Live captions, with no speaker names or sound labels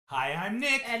Hi, I'm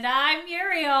Nick. And I'm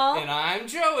Muriel. And I'm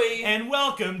Joey. And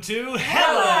welcome to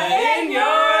Hella in Your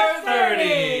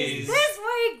 30s. This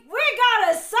week we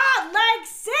got a Salt Lake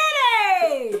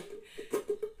City.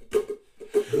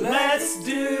 Let's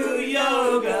do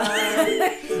yoga.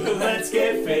 Let's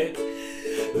get fit.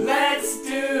 Let's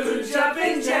do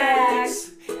jumping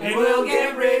jacks. And we'll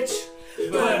get rich.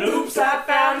 But oops, I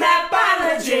found that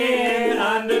bottle of gin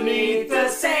underneath the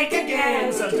sink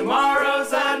again. So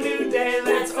tomorrow's a new day.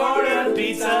 Let's order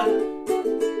pizza.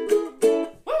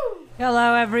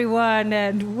 Hello, everyone,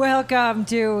 and welcome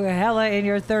to Hella in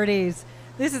Your 30s.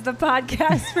 This is the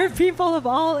podcast for people of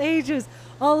all ages,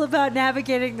 all about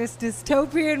navigating this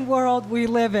dystopian world we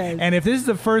live in. And if this is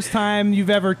the first time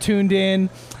you've ever tuned in,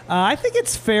 I think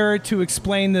it's fair to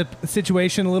explain the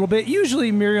situation a little bit.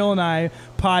 Usually Muriel and I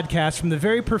podcast from the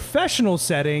very professional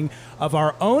setting of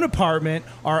our own apartment,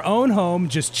 our own home,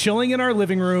 just chilling in our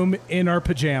living room in our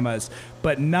pajamas.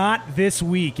 But not this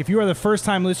week. If you are the first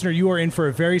time listener, you are in for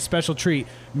a very special treat.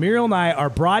 Muriel and I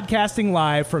are broadcasting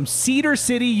live from Cedar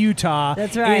City, Utah.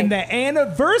 That's right. In the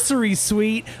anniversary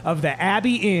suite of the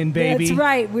Abbey Inn, baby. That's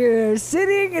right. We're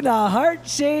sitting in a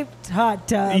heart-shaped hot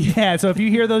tub. Yeah, so if you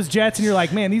hear those jets and you're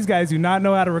like, man, these guys do not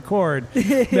know how to record,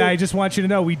 then I just want you to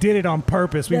know we did it on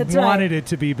purpose. We That's wanted right. it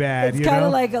to be bad. It's kind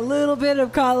of like a little bit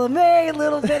of column A, a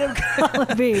little bit of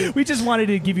column B. We just wanted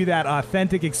to give you that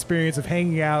authentic experience of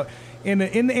hanging out in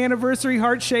the anniversary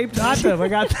heart-shaped hot tub. I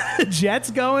got the jets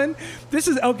going. This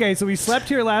is, okay, so we slept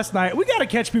here last night. We got to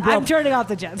catch people I'm up. turning off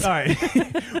the jets. All right.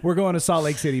 We're going to Salt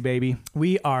Lake City, baby.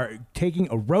 We are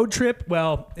taking a road trip.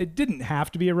 Well, it didn't have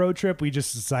to be a road trip. We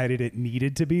just decided it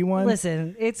needed to be one.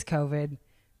 Listen, it's COVID.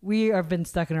 We have been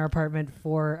stuck in our apartment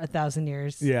for 1,000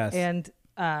 years. Yes. And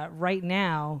right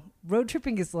now, road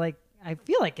tripping is like, I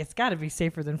feel like it's got to be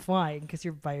safer than flying because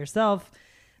you're by yourself.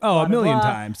 Oh, Blah, a million blah,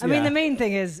 blah. times. I mean, yeah. the main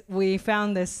thing is we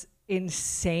found this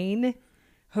insane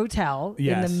hotel in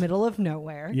Yes. the middle of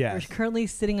nowhere. Yes. We're currently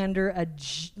sitting under a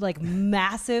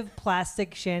massive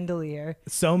plastic chandelier.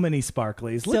 So many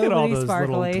sparklies. Look So at all many those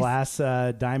little sparklies. glass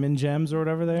diamond gems or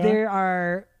whatever they are.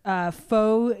 There are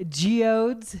faux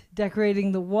geodes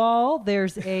decorating the wall.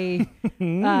 There's a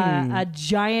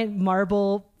giant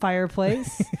marble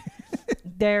fireplace.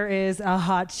 There is a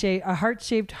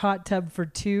heart-shaped hot tub for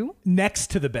two.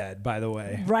 Next to the bed, by the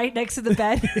way. Right next to the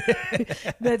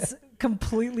bed. That's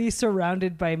completely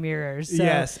surrounded by mirrors. So,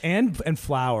 Yes, and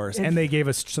flowers. And they gave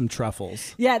us some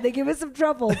truffles. yeah, they give us some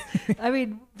trouble. I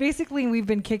mean, basically, we've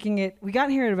been kicking it. We got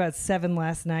here at about 7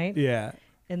 last night. Yeah.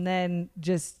 And then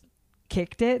just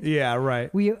kicked it. Yeah,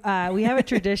 right. We have a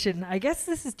tradition. I guess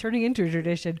this is turning into a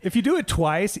tradition. If you do it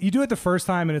twice, you do it the first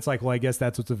time and it's like, well, I guess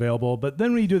that's what's available. But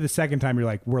then when you do it the second time, you're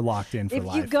like, we're locked in for If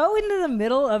life. you go into the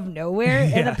middle of nowhere,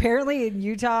 and Yeah. apparently in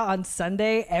Utah on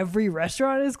Sunday, every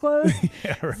restaurant is closed.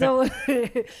 Yeah, right. So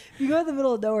if you go in the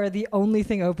middle of nowhere, the only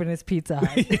thing open is Pizza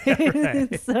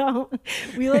Hut. So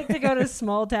we like to go to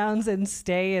small towns and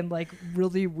stay in like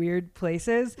really weird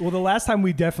places. Well, the last time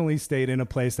we definitely stayed in a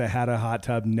place that had a hot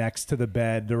tub next to the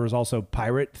bed. There was also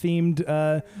pirate-themed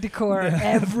Decor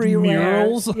everywhere.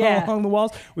 murals Yeah. along the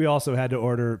walls. We also had to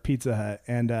order Pizza Hut.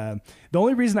 And the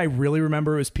only reason I really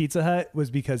remember it was Pizza Hut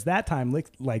was because that time,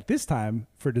 like this time,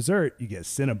 for dessert, you get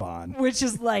Cinnabon. Which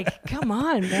is like, come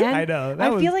on, man. I know.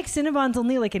 I feel like Cinnabon's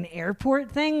only like an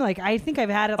airport thing. Like, I think I've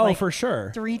had it Oh, like for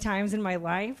sure. 3 times in my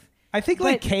life. I think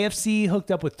like KFC hooked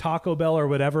up with Taco Bell or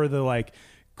whatever the like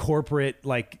corporate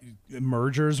like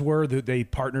mergers were that they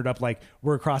partnered up. Like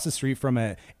we're across the street from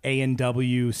a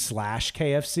A&W /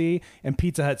 KFC, and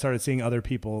Pizza Hut started seeing other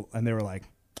people and they were like,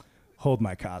 hold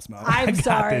my Cosmo. I I'm got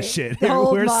sorry. this shit.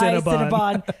 Hold Where's my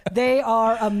Cinnabon? They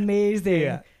are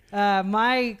amazing. Yeah.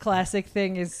 My classic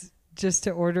thing is just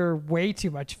to order way too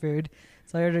much food.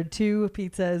 So I ordered 2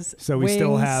 pizzas. So we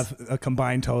still wings. have a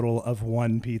combined total of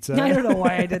 1 pizza. I don't know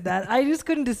why I did that. I just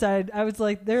couldn't decide. I was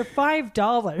like, they're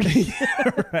 $5.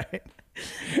 Yeah, right.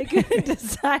 I couldn't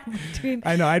decide between.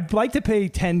 I know. I'd like to pay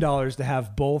 $10 to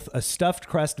have both a stuffed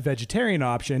crust vegetarian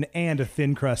option and a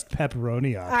thin crust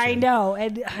pepperoni option. I know.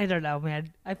 And I don't know,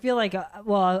 man. I feel like,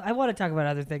 well, I want to talk about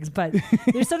other things, but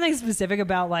there's something specific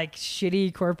about like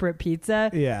shitty corporate pizza.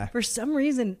 Yeah. For some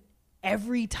reason,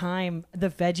 every time the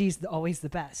veggie's always the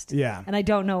best. Yeah. And I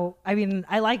don't know. I mean,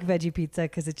 I like veggie pizza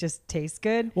because it just tastes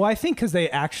good. Well, I think because they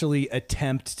actually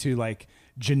attempt to like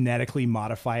genetically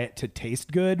modify it to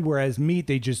taste good, whereas meat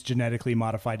they just genetically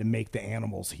modify to make the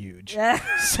animals huge.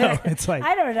 So it's like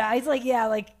I don't know. It's like, yeah,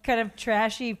 like kind of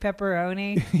trashy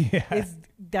pepperoni is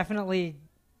definitely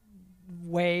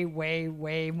way, way,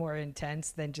 way more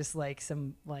intense than just like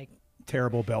some like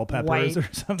terrible bell peppers white or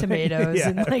something. tomatoes Yeah,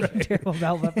 and like right. terrible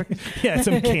bell peppers. Yeah,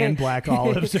 some canned black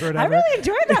olives or whatever. I really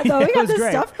enjoyed that though. We It got was this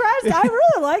great. stuffed crust. I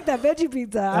really like that veggie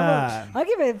pizza. Ah. I'll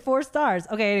give it 4 stars.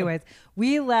 Okay, anyways,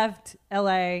 we left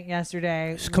LA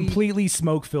yesterday. It's completely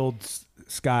smoke-filled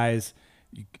skies.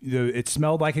 It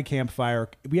smelled like a campfire.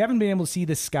 We haven't been able to see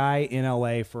the sky in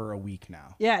LA for a week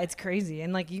now. Yeah, it's crazy.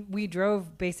 And like we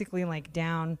drove basically like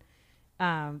down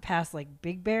past like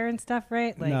Big Bear and stuff,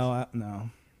 right? Like No.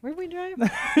 where did we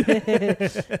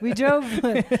drive? we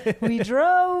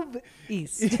drove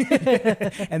east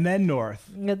And then north.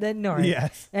 and then north.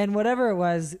 Yes. And whatever it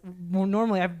was, well,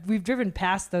 normally we've driven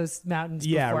past those mountains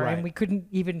Yeah, before right. and we couldn't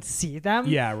even see them.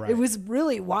 Yeah, right. It was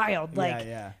really wild, like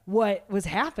yeah. what was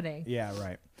happening. Yeah,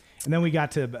 right. And then we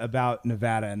got to about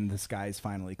Nevada, and the skies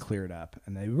finally cleared up,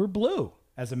 and they were blue,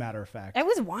 as a matter of fact. It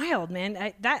was wild,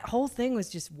 man. That whole thing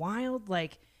was just wild,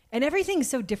 like, and everything's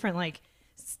so different. Like,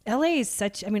 LA is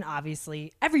such. I mean,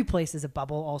 obviously, every place is a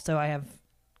bubble. Also, I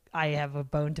have a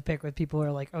bone to pick with people who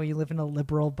are like, "Oh, you live in a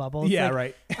liberal bubble." It's Yeah,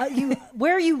 like, right.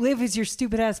 Where you live is your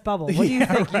stupid ass bubble. What do you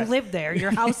think? right. You live there.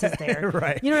 Your house is there.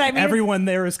 Right. You know what I mean? Everyone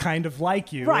there is kind of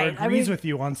like you, Right, or I agrees mean- with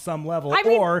you on some level, I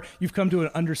mean- or you've come to an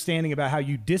understanding about how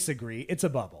you disagree. It's a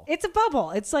bubble. It's a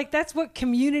bubble. It's like that's what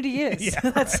community is.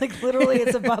 That's like literally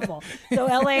it's a bubble. So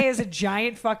LA is a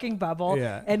giant fucking bubble.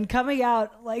 Yeah. And coming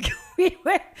out like we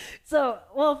went. So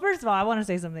well, first of all, I want to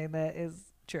say something that is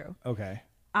true. Okay.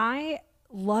 I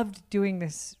loved doing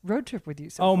this road trip with you.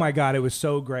 So Oh my God, it was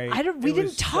so great. we It didn't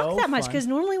was talk so that much fun. because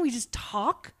normally we just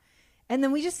talk, and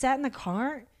then we just sat in the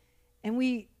car, and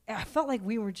I felt like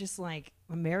we were just like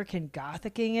American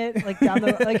Gothicing it, like down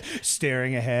the like.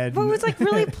 staring ahead. But it was like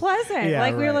really pleasant. Yeah,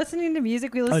 like we were right. listening to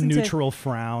music. We a listened to neutral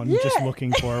frown, just Yeah.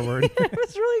 looking forward. it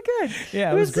was really good.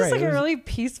 Yeah, it it was was just great. like It a was- really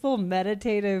peaceful,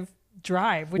 meditative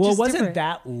drive. Which Well, is it wasn't different.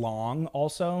 that long.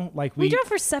 Also, like We drove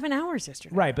for 7 hours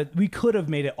yesterday. Right, but we could have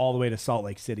made it all the way to Salt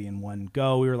Lake City in one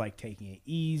go. We were like taking it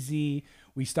easy.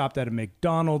 We stopped at a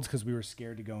McDonald's because we were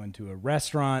scared to go into a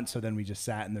restaurant. So then we just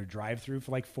sat in their drive-through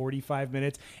for like 45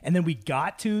 minutes. And then we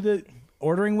got to the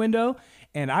ordering window,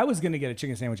 and I was going to get a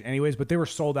chicken sandwich anyways, but they were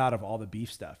sold out of all the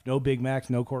beef stuff. No Big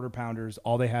Macs, no Quarter Pounders.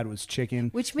 All they had was chicken.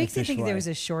 Which and makes me fish think there fillet. was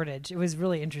a shortage. It was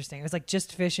really interesting. It was like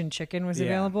just fish and chicken was Yeah.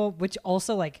 available, which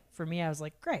also like for me, I was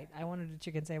like, great. I wanted a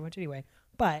chicken sandwich anyway.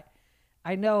 But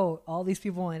I know all these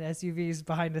people in SUVs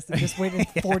behind us that just waited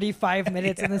 45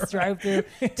 minutes in this drive-through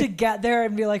to get there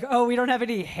and be like, oh, we don't have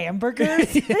any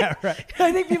hamburgers. Yeah, right.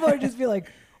 I think people are just be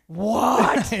like,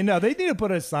 what? No, they need to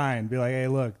put a sign. Be like, hey,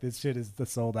 look, this shit is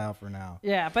sold out for now.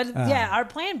 Yeah, but yeah, our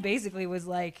plan basically was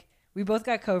like we both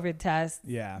got COVID tests.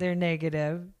 Yeah. They're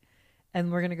negative, and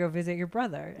we're gonna go visit your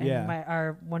brother and Yeah.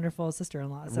 our wonderful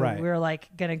sister-in-law. So Right. we were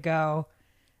like gonna go,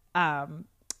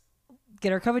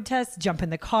 get our COVID tests, jump in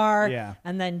the car, Yeah.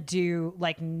 and then do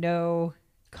like no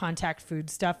contact food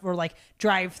stuff or like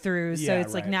drive-throughs. So Yeah,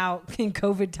 it's like right. now in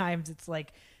COVID times, it's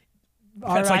like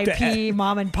That's like the R.I.P.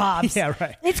 mom and pops. Yeah,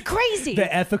 right. It's crazy.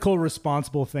 The ethical,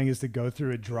 responsible thing is to go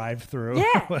through a drive-through. Yeah,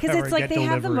 whatever, because it's like get they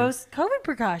have the delivery. most COVID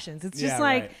precautions. It's just Yeah,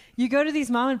 like right. you go to these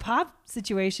mom and pop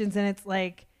situations, and it's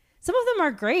like some of them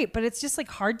are great, but it's just like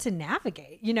hard to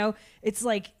navigate. You know, it's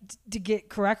like to get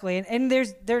correctly, and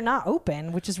they're not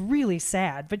open, which is really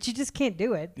sad. But you just can't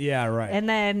do it. Yeah, right. And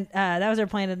then that was our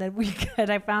plan, and then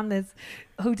I found this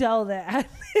hotel that had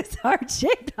this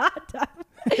heart-shaped hot tub.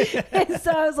 And so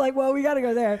I was like, well, we got to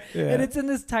go there. Yeah. And it's in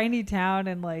this tiny town,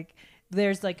 and like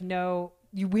there's like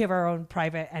we have our own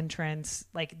private entrance.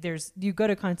 Like you go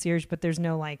to concierge, but there's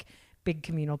no like big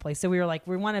communal place. So we were like,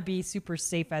 we want to be super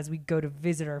safe as we go to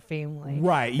visit our family.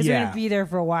 Right, Because we're yeah. going to be there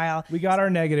for a while. we got our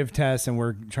negative test, and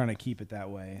we're trying to keep it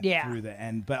that way Yeah. through the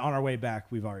end. But on our way back,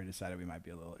 we've already decided we might be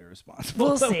a little irresponsible.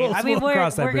 We'll see. I mean, we'll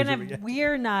cross that we're bridge going when to, we get-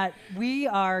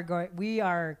 we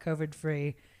are COVID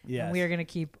free. Yes. And we are going to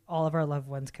keep all of our loved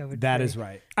ones COVID free. That is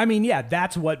right. I mean, yeah,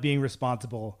 that's what being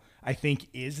responsible, I think,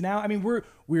 is now. I mean,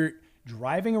 we're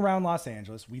driving around Los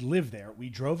Angeles. We live there. We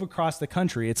drove across the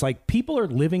country. It's like people are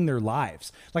living their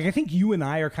lives. Like, I think you and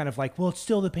I are kind of like, well, it's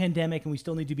still the pandemic, and we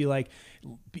still need to be like,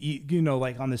 you know,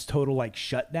 like on this total like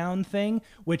shutdown thing,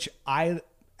 which I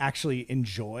actually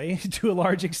enjoy to a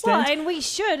large extent. Well, and we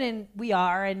should, and we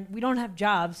are, and we don't have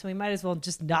jobs, so we might as well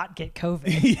just not get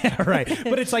COVID. Yeah, right.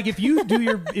 But it's like if you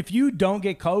don't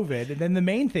get COVID, then the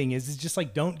main thing is just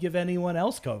like don't give anyone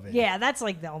else COVID. Yeah, that's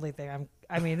like the only thing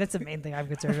that's the main thing I'm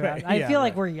concerned about. Right, I yeah, feel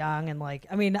like right. we're young, and like,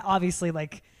 I mean, obviously,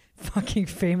 like fucking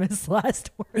famous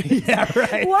last words. Yeah,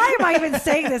 right. Why am I even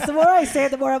saying this? The more I say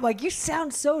it, the more I'm like, you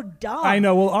sound so dumb. I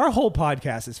know. Well, our whole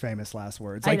podcast is famous last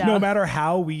words. I Like, know. no matter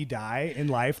how we die in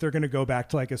life, they're going to go back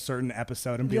to like a certain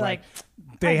episode and be You're like,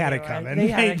 like, they I had knew it it. coming. They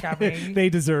had it coming. They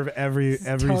deserve every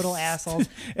total assholes.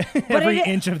 every it-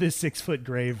 inch of this 6-foot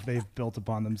grave they've built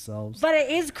upon themselves. But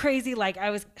it is crazy. Like I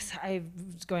was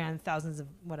going on thousands of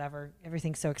whatever.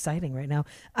 Everything's so exciting right now.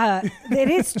 It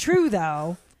is true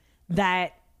though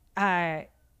that LA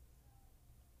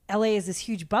is this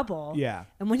huge bubble. Yeah.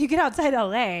 And when you get outside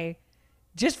LA,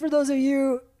 just for those of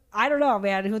you, I don't know,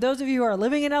 man, those of you who are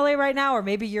living in LA right now, or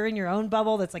maybe you're in your own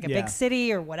bubble that's like a Yeah. big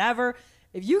city or whatever.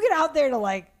 If you get out there to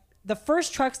like the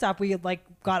first truck stop we like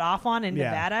got off on in Yeah.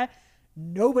 Nevada,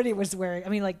 nobody was wearing, I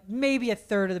mean, like maybe a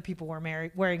third of the people were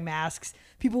wearing masks.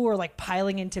 People were like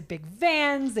piling into big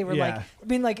vans. They were Yeah. like, I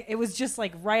mean, like it was just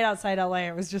like right outside LA.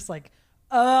 It was just like,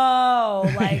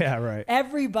 oh, like Yeah, right.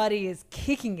 everybody is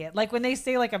kicking it. Like when they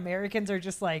say like Americans are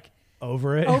just like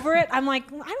Over it. over it, I'm like,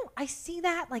 I see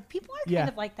that. Like people are kind Yeah.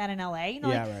 of like that in LA. You know,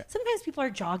 Yeah, like, right. sometimes people are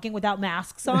jogging without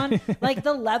masks on. Like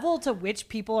the level to which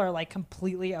people are like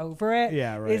completely over it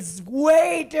Yeah, right. is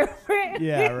way different.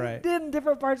 Yeah, right. In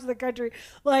different parts of the country.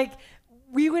 Like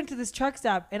we went to this truck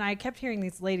stop and I kept hearing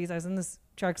these ladies. I was in this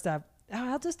truck stop.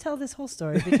 I'll just tell this whole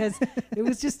story because it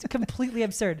was just completely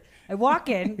absurd. I walk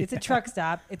in, it's a truck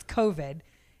stop, it's COVID,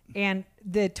 and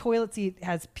the toilet seat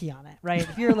has pee on it, right?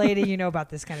 If you're a lady, you know about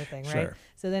this kind of thing, right? Sure.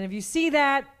 So then if you see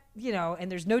that, you know,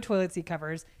 and there's no toilet seat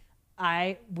covers,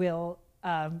 I will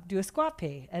do a squat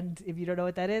pee. And if you don't know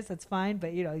what that is, that's fine,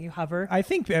 but you know, you hover. I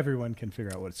think everyone can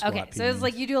figure out what squat Okay, pee so it's means.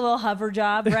 like you do a little hover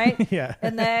job, right? Yeah.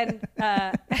 And then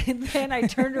I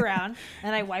turned around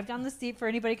and I wiped down the seat for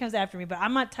anybody who comes after me, but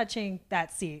I'm not touching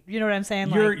that seat. You know what I'm saying?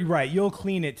 You're Like, right. You'll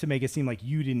clean it to make it seem like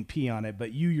you didn't pee on it,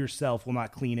 but you yourself will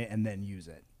not clean it and then use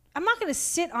it. I'm not going to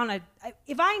sit on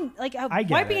if I'm like I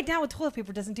get wiping it. it down with toilet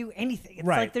paper doesn't do anything. It's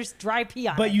Right. like there's dry pee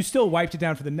on it. But you still wiped it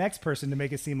down for the next person to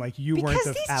make it seem like you weren't Because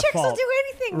the, these at chicks will fault. do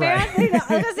anything, Right. man. They don't,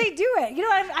 unless they do it. You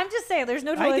know, I'm just saying, there's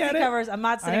no toilet get seat it. covers. I'm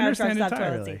not sitting I on a truck understand stop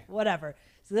toilet entirely. seat. Whatever.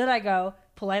 So then I go,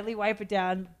 politely wipe it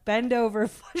down, bend over,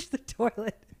 flush the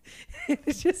toilet.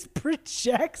 It just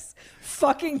projects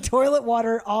fucking toilet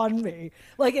water on me.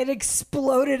 Like it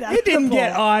exploded out It didn't of the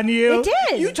get bowl. on you. It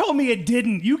did. You told me it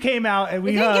didn't. You came out and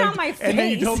we It didn't get hugged, on my and then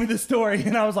you face. told me the story,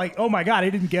 and I was like, "Oh my god,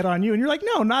 it didn't get on you." And you're like,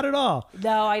 "No, not at all."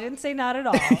 No, I didn't say not at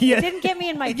all. Yeah. It didn't get me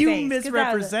in my You face. 'cause I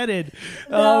was- misrepresented.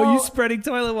 No. Oh, you spreading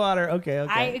toilet water. Okay,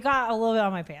 okay. I got a little bit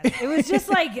on my pants. It was just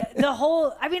like the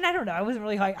whole, I mean, I don't know. I wasn't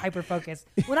really hyper focused.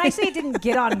 When I say it didn't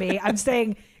get on me, I'm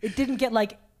saying it didn't get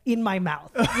like in my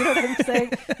mouth. You know what I'm saying?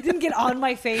 It didn't get on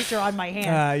my face or on my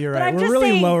hands. You're But right. I'm We're just really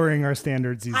saying, lowering our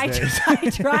standards these days. I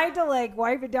tried to like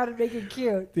wipe it down and make it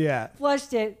cute. Yeah.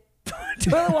 Flushed it.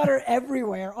 Toilet water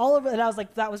everywhere. All of it. And I was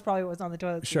like, that was probably what was on the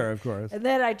toilet seat. Sure, of course. And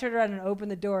then I turned around and opened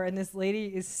the door and this lady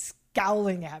is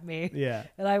scowling at me. Yeah.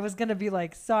 And I was gonna be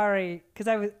like, sorry, because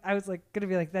I was like gonna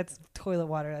be like, that's toilet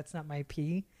water, that's not my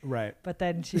pee. Right. But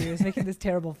then she was making this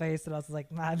terrible face, and I was like,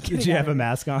 I'm Did you have a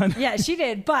mask on? Yeah, she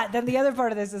did. But then the other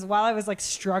part of this is while I was like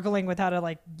struggling with how to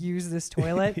like use this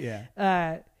toilet,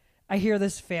 Yeah. I hear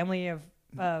this family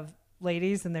of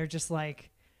ladies, and they're just like,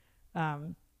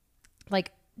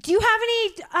 do you have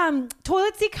any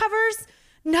toilet seat covers?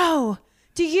 No.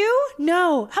 Do you?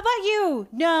 No. How about you?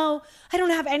 No, I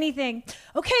don't have anything.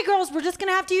 Okay, girls, we're just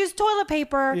gonna have to use toilet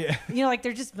paper. Yeah. You know, like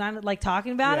they're just not like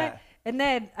talking about Yeah. it. And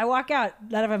then I walk out,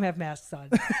 none of them have masks on.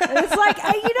 And it's like,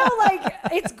 you know, like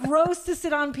it's gross to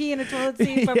sit on pee in a toilet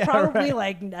seat, but Yeah, probably right.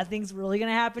 like nothing's really going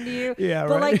to happen to you. Yeah,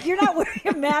 but right. like you're not wearing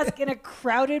a mask in a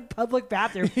crowded public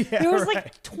bathroom. Yeah, there was right.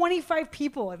 like 25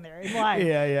 people in there in line.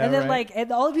 Yeah, yeah, And then right. like,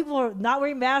 and all the people are not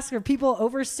wearing masks are people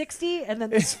over 60. And then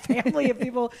this family of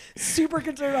people super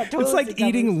concerned about toilet It's like seat covers.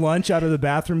 eating lunch out of the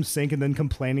bathroom sink and then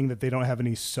complaining that they don't have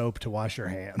any soap to wash your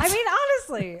hands. I mean,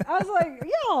 honestly, I was like,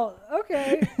 yo,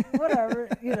 okay, whatever,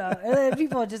 you know. And then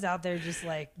people are just out there just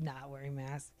like not wearing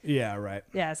masks. yeah, right.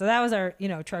 Yeah, so that was our, you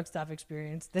know, truck stop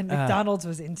experience. Then McDonald's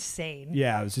was insane.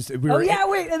 Yeah, it was just. Oh yeah,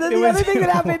 wait, and then it the was- other thing that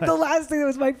happened, the last thing that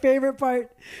was my favorite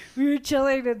part, we were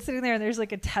chilling and sitting there, and there's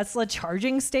like a Tesla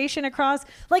charging station across,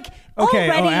 like Okay,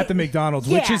 already, at the McDonald's,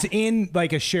 which Yeah. is in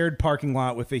like a shared parking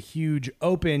lot with a huge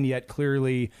open yet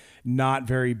clearly not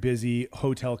very busy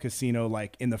hotel casino,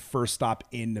 like in the first stop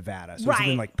in Nevada. So it's in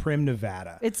Right. like Prim,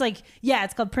 Nevada. It's like, yeah,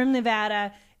 it's called Prim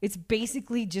Nevada. It's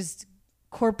basically just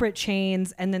corporate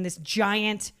chains and then this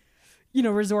giant, you know,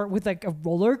 resort with like a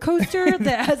roller coaster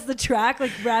that has the track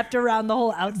like wrapped around the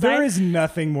whole outside. There is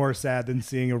nothing more sad than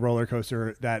seeing a roller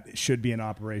coaster that should be in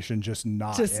operation just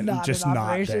not just in, not just in not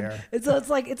operation. there. And so it's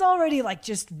like it's already like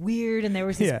just weird. And there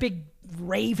was this Yeah. big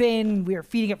raven. We were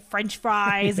feeding it French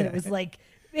fries, and it was like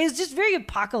it was just very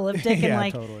apocalyptic Yeah, and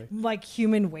like totally. like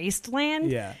human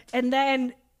wasteland. Yeah. And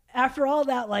then after all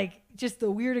that, like just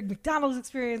the weird McDonald's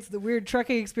experience, the weird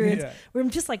trucking experience, Yeah. where I'm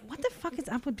just like, what the fuck is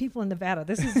up with people in Nevada?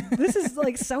 This is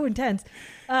like so intense.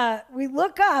 We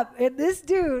look up and this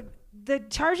dude, the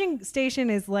charging station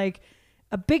is like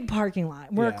a big parking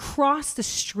lot. We're Yeah. across the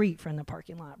street from the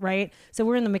parking lot, right? So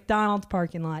we're in the McDonald's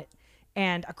parking lot,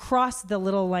 and across the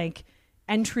little like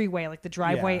entryway, like the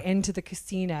driveway Yeah. into the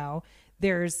casino,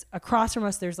 there's across from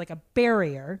us, there's like a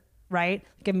barrier, right?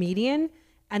 Like a median.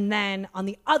 And then on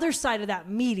the other side of that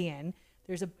median,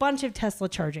 there's a bunch of Tesla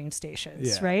charging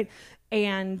stations, Yeah. right?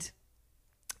 And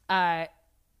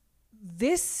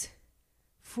this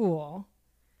fool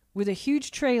with a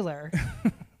huge trailer,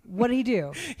 what did he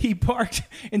do? He parked,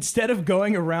 instead of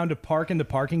going around to park in the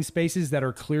parking spaces that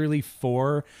are clearly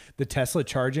for the Tesla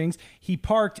chargings, he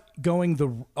parked going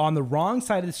on the wrong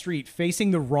side of the street,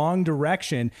 facing the wrong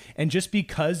direction. And just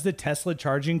because the Tesla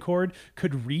charging cord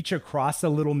could reach across the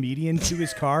little median to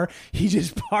his car, he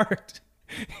just parked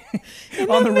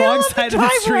on the middle wrong of the side of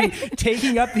the driveway. street,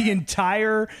 taking up the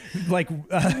entire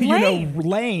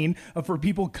lane for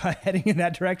people heading in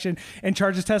that direction, and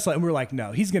charges Tesla. And we're like,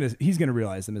 no, he's gonna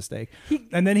realize the mistake.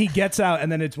 And then he gets out, and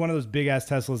then it's one of those big ass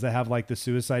Teslas that have like the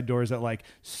suicide doors that like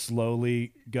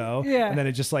slowly go, Yeah. and then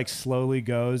it just like slowly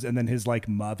goes, and then his like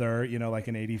mother, like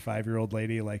an 85-year-old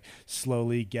lady, like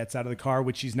slowly gets out of the car,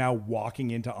 which she's now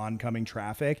walking into oncoming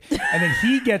traffic, and then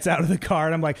he gets out of the car,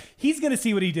 and I'm like, he's gonna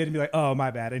see what he did and be like, oh, my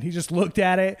bad. And he just looked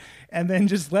at it and then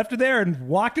just left it there and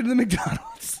walked into the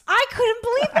McDonald's. I couldn't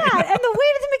believe that. And the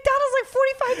wait at the McDonald's like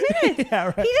 45 minutes. Yeah,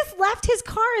 right. He just left his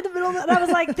car in the middle of it. And I was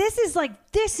like,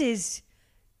 this is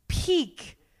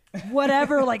peak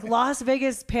whatever, like Las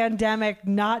Vegas pandemic,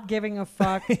 not giving a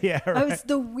fuck. Yeah, It was right.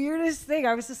 the weirdest thing.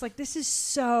 I was just like, this is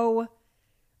so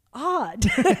odd.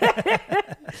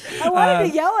 I wanted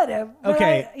to yell at him. But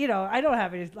okay. I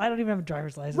don't even have a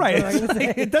driver's license. Right. What am I It's gonna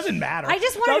like, say? it doesn't matter. I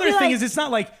just the wanted to other be thing like- is, it's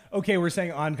not like, okay, we're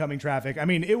saying oncoming traffic. I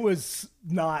mean, it was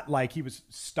not like he was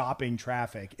stopping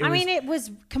traffic. It was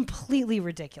completely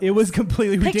ridiculous. It was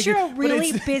completely Picture ridiculous. a but really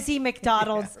it's- busy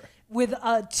McDonald's with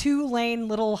a 2-lane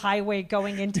little highway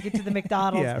going in to get to the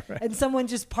McDonald's, Yeah, right. and someone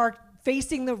just parked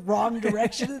facing the wrong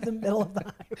direction in the middle of the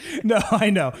highway. No, I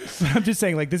know. But I'm just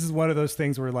saying, like, this is one of those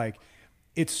things where, like,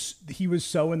 he was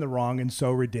so in the wrong and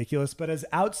so ridiculous. But as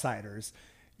outsiders,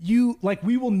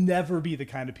 we will never be the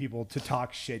kind of people to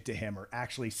talk shit to him or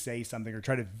actually say something or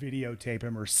try to videotape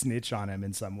him or snitch on him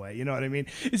in some way. You know what I mean?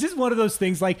 It's just one of those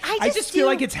things. Like, I just feel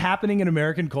like it's happening in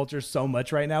American culture so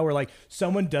much right now, where like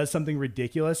someone does something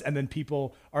ridiculous and then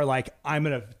people are like, I'm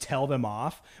going to tell them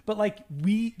off. But like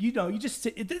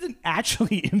it doesn't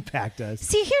actually impact us.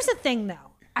 See, here's the thing, though.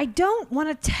 I don't want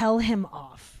to tell him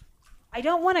off. I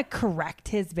don't want to correct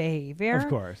his behavior. Of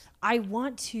course. I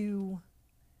want to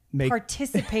Make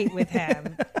participate with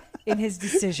him in his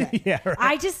decision. Yeah, right.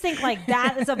 I just think like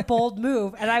that is a bold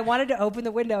move, and I wanted to open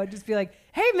the window and just be like,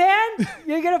 "Hey, man,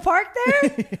 you're gonna park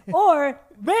there," or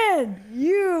 "Man,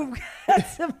 you got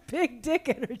some big dick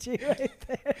energy right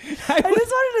there." I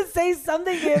just wanted to say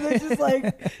something to him that's just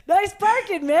like, "Nice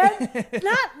parking, man."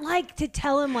 Not like to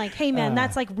tell him like, "Hey, man,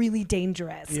 that's like really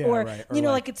dangerous," Yeah, or right. Or you know,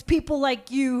 like- like it's people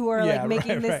like you who are Yeah, like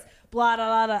making right, this. right. Blah, blah,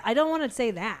 blah, blah. I don't want to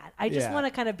say that. I just Yeah. want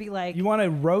to kind of be like, You want to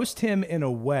roast him in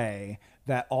a way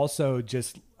that also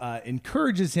just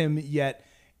encourages him, yet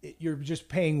you're just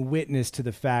paying witness to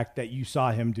the fact that you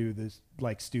saw him do this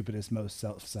like stupidest, most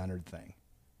self-centered thing.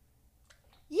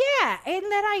 yeah. And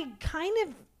that I kind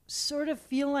of sort of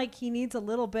feel like he needs a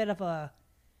little bit of a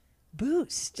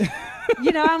boost.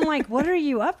 I'm like, what are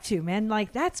you up to, man?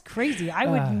 Like, that's crazy. I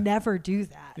would never do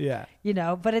that. Yeah.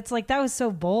 But it's like, that was so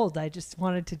bold. I just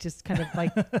wanted to just kind of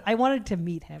like, I wanted to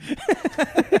meet him.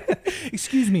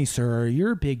 Excuse me, sir.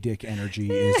 Your big dick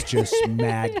energy is just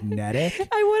magnetic.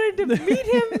 I wanted to meet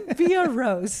him via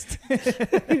roast.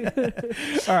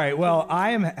 All right. Well,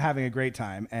 I am having a great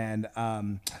time, and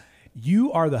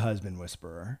you are the husband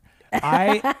whisperer.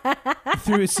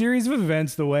 Through a series of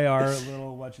events, the way our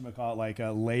little like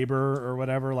a labor or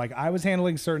whatever, like I was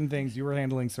handling certain things, you were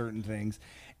handling certain things,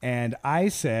 and I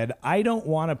said I don't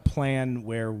want to plan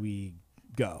where we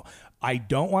go. I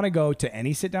don't want to go to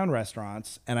any sit-down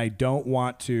restaurants, and I don't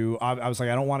want to. I was like,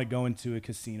 I don't want to go into a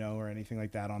casino or anything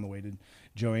like that on the way to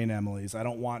Joey and Emily's. I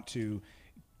don't want to.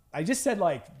 I just said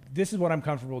like, this is what I'm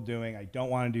comfortable doing. I don't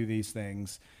want to do these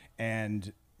things,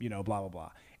 and blah blah blah.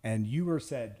 And you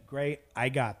said, great, I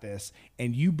got this.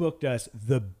 And you booked us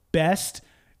the best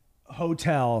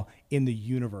hotel in the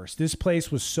universe. This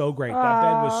place was so great. That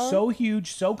bed was so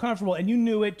huge, so comfortable. And you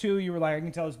knew it too. You were like, I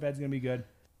can tell this bed's going to be good.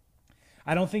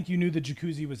 I don't think you knew the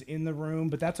jacuzzi was in the room,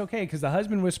 but that's okay because the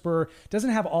husband whisperer doesn't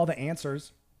have all the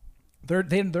answers. They're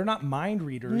not mind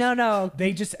readers. No.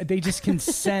 They just can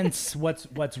sense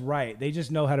what's right. They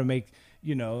just know how to make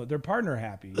their partner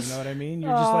happy. You know what I mean?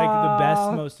 You're just like the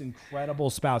best, most incredible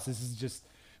spouse.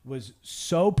 Was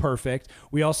so perfect.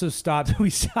 We also stopped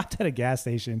at a gas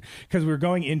station because we were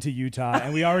going into Utah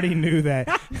and we already knew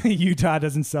that Utah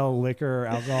doesn't sell liquor or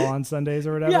alcohol on Sundays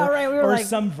or whatever. Yeah, right. We were or like,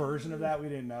 some version of that we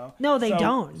didn't know. No, they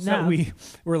don't. So no. we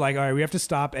were like, all right, we have to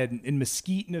stop in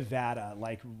Mesquite, Nevada,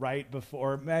 like right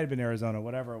before, it might have been Arizona,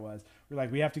 whatever it was. We're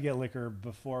like, we have to get liquor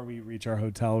before we reach our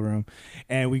hotel room.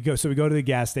 And we go to the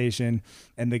gas station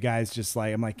and the guy's just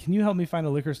like, I'm like, can you help me find a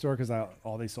liquor store? Because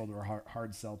all they sold were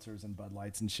hard seltzers and Bud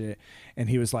Lights and shit. And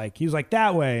he was like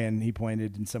that way. And he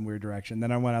pointed in some weird direction.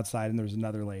 Then I went outside and there was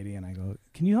another lady and I go,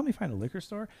 can you help me find a liquor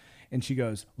store? And she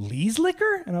goes, Lee's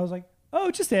Liquor? And I was like, oh,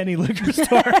 just any liquor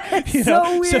store.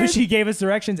 So she gave us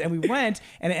directions and we went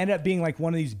and it ended up being like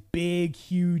one of these big,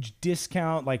 huge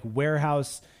discount, like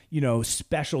warehouse,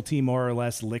 specialty more or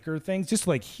less liquor things, just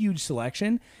like huge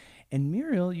selection. And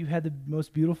Muriel, you had the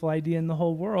most beautiful idea in the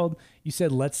whole world. You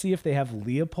said, let's see if they have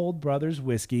Leopold Brothers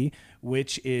whiskey,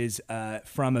 which is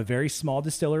from a very small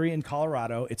distillery in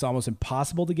Colorado. It's almost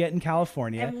impossible to get in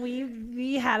California. And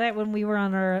we had it when we were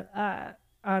on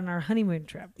our honeymoon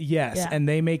trip. Yes, yeah. And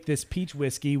they make this peach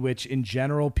whiskey, which in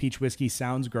general, peach whiskey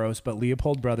sounds gross, but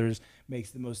Leopold Brothers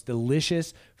makes the most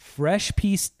delicious, fresh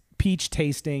peach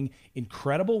tasting,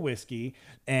 incredible whiskey.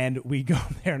 And we go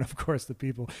there, and of course the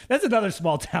people, that's another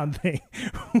small town thing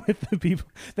with the people.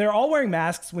 They're all wearing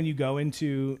masks when you go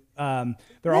into, they all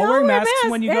wearing masks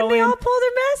when you go in. And they all pull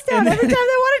their masks down every time they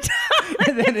want to talk.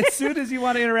 And then as soon as you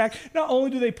want to interact, not only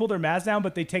do they pull their masks down,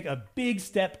 but they take a big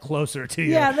step closer to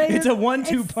you. Yeah, it's a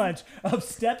 1-2 punch of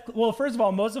step. Well, first of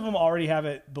all, most of them already have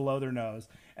it below their nose.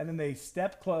 And then they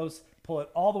step close, pull it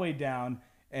all the way down.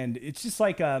 And it's just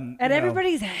like and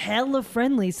everybody's hella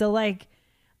friendly. So like,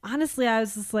 honestly, I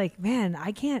was just like, man,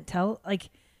 I can't tell. Like,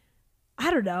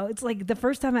 I don't know. It's like the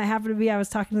first time it happened to me, I was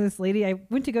talking to this lady. I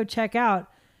went to go check out,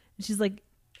 and she's like,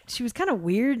 she was kind of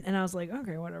weird, and I was like,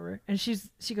 okay, whatever. And she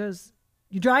goes,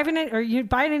 you driving it or you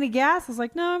buying any gas? I was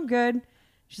like, no, I'm good.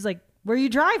 She's like, where are you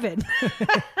driving?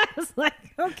 I was like,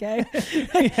 okay.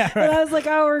 Yeah, right. And I was like,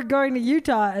 oh, we're going to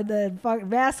Utah. And then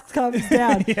masks comes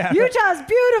down. Yeah, Utah's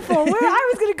beautiful. I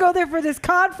was going to go there for this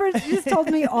conference. She just told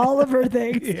me all of her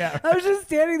things. Yeah, right. I was just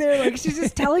standing there like, she's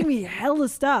just telling me hella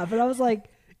stuff. And I was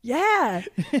like, yeah.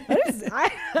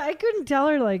 I couldn't tell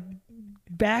her like,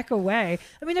 back away.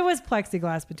 I mean, there was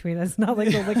plexiglass between us, not like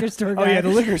the liquor store guy. Oh, yeah, the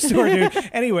liquor store dude.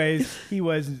 Anyways, he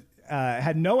was...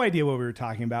 had no idea what we were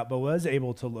talking about, but was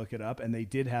able to look it up, and they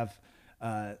did have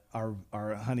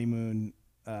our honeymoon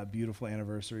beautiful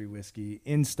anniversary whiskey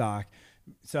in stock.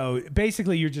 So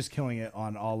basically, you're just killing it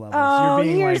on all levels. Oh,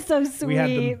 you're like, so sweet. We had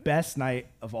the best night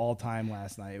of all time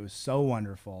last night. It was so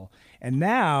wonderful. And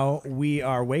now we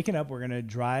are waking up. We're going to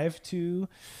drive to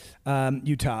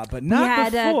Utah, but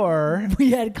not before.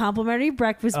 We had complimentary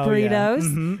breakfast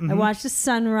burritos. Yeah. I watched the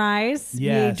sunrise.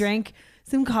 Yes. We drank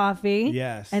some coffee.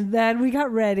 Yes. And then we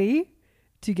got ready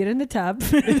to get in the tub.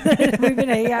 We've been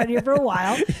hanging out here for a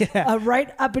while. Yeah.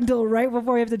 Right up until right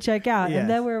before we have to check out. Yes. And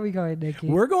then where are we going, Nikki?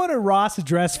 We're going to Ross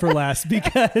Dress for Less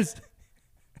because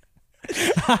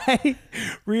I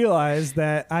realized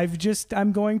that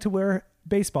I'm going to wear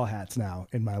baseball hats now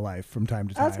in my life from time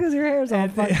to time. That's because your hair's all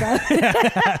fucked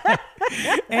up.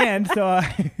 And so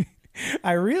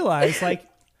I realized, like,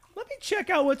 let me check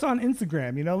out what's on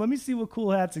Instagram. Let me see what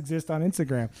cool hats exist on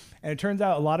Instagram. And it turns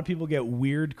out a lot of people get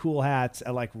weird, cool hats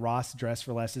at like Ross Dress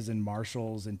for Lesses and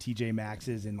Marshalls and TJ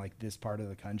Maxx's in like this part of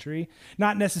the country.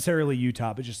 Not necessarily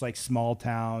Utah, but just like small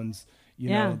towns,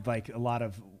 like a lot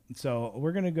of. So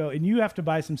we're going to go, and you have to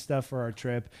buy some stuff for our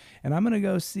trip. And I'm going to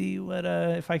go see what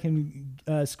if I can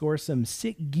score some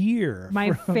sick gear.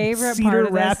 My favorite Cedar part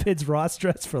of Rapids Ross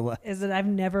Dress for Less is that I've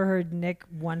never heard Nick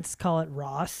once call it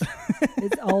Ross.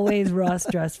 It's always Ross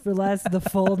Dress for Less, the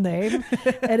full name.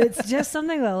 And it's just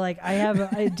something that like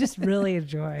I just really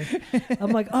enjoy.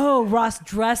 I'm like, oh, Ross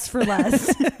Dress for Less.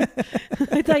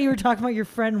 I thought you were talking about your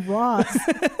friend Ross.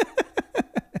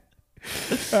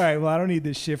 All right, well, I don't need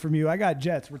this shit from you. I got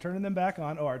jets. We're turning them back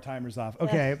on. Oh, our timer's off.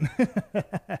 Okay.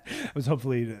 I was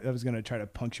going to try to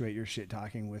punctuate your shit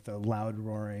talking with a loud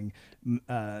roaring,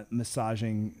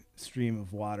 massaging stream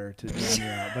of water to drown you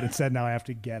out. But instead, now I have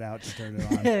to get out to turn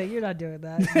it on. You're not doing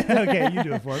that. Okay, you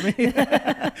do it for me.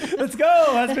 Let's go,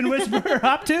 Husband Whisperer,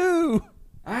 Hop 2.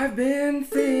 I've been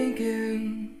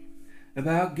thinking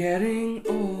about getting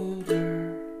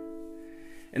older,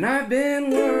 and I've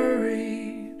been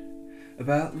worried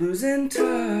about losing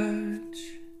touch.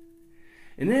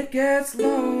 and it gets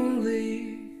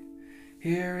lonely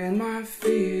here in my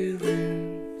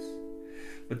feelings.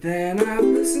 But then I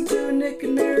listen to Nick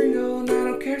and Mariel and I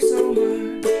don't care so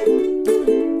much,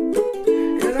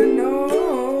 'cause I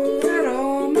know that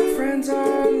all my friends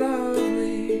are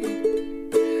lovely,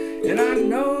 and I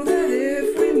know that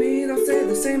if we meet I'll say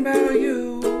the same about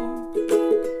you.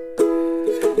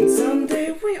 And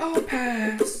someday we all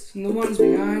pass, and the ones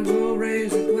behind will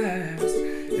raise a glass,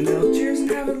 and they'll cheers and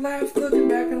have a laugh looking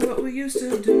back at what we used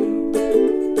to do.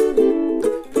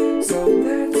 So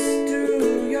let's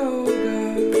do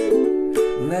yoga,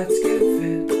 let's get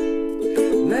fit,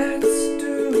 let's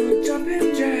do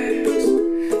jumping jacks,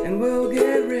 and we'll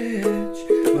get rich.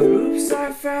 But oops,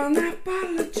 I found that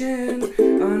bottle of gin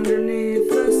underneath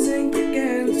the sink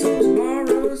again. So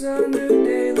tomorrow's a new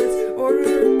day, let's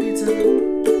order pizza.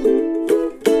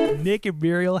 Nick and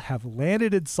Muriel have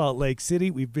landed in Salt Lake City.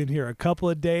 We've been here a couple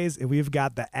of days, and we've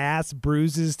got the ass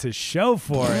bruises to show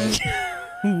for it.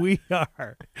 We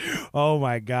are. Oh,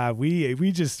 my God.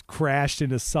 We just crashed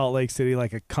into Salt Lake City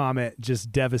like a comet,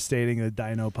 just devastating the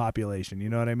dino population. You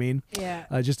know what I mean? Yeah.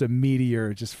 Just a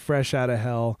meteor, just fresh out of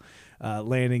hell.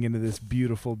 Landing into this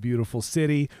beautiful, beautiful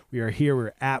city. We are here.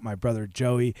 We're at my brother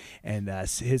Joey and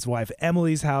his wife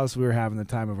Emily's house. We were having the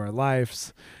time of our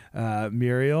lives.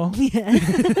 Muriel, Yeah.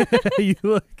 you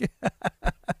look.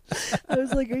 I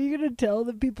was like, are you going to tell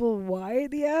the people why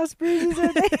the ass bruises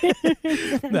are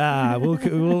there? Nah,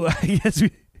 we'll I guess we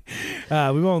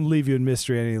won't leave you in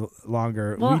mystery any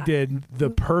longer. Well, we did the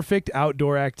perfect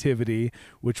outdoor activity,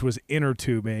 which was inner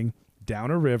tubing down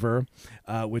a river,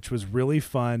 which was really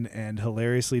fun and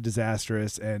hilariously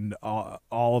disastrous, and all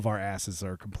of our asses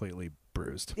are completely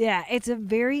bruised. Yeah, it's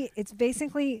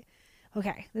basically,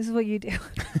 okay, this is what you do.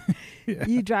 Yeah.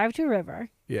 You drive to a river,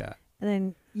 Yeah. and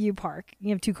then you park. You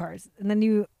have two cars, and then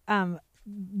you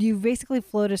basically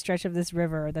float a stretch of this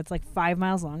river that's like 5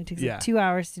 miles long. It takes Yeah. like 2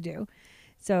 hours to do.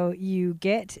 So you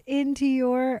get into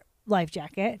your life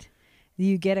jacket,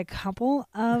 you get a couple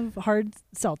of hard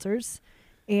seltzers,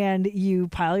 and you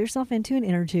pile yourself into an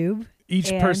inner tube.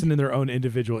 Each And- person in their own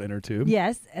individual inner tube.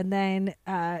 Yes, and then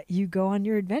you go on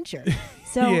your adventure.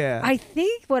 So Yeah. I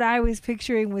think what I was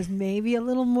picturing was maybe a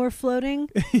little more floating.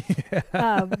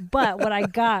 But what I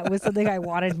got was something I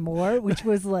wanted more, which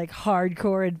was like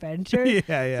hardcore adventure. Yeah,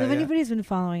 So if anybody's been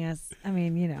following us, I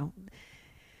mean,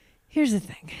 here's the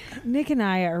thing. Nick and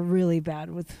I are really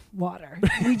bad with water.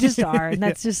 We just are. And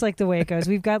that's just like the way it goes.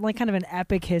 We've got like kind of an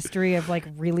epic history of like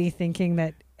really thinking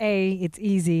that A, it's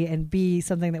easy, and B,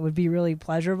 something that would be really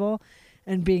pleasurable,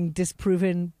 and being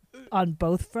disproven on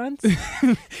both fronts.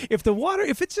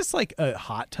 If it's just like a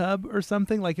hot tub or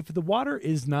something, like if the water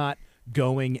is not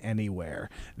going anywhere,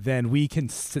 then we can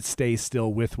stay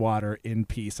still with water in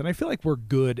peace. And I feel like we're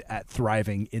good at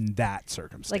thriving in that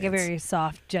circumstance. Like a very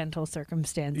soft, gentle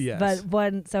circumstance. Yes.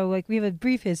 But so like we have a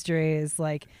brief history is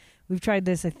like we've tried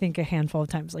this, I think, a handful of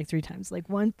times, like 3 times. Like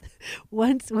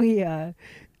once we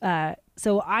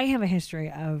so I have a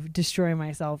history of destroying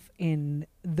myself in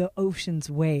the ocean's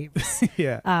waves.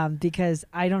 Yeah. Because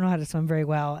I don't know how to swim very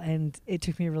well, and it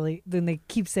took me then they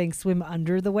keep saying swim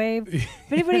under the wave.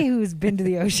 If anybody who's been to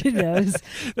the ocean knows,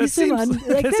 you swim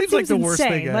that seems like the worst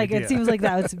thing. Like it seems like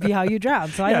that would be how you drown.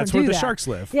 So I don't it's do where that. the sharks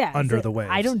live. Yeah, under so the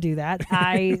waves. I don't do that.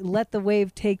 I let the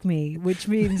wave take me, which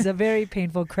means a very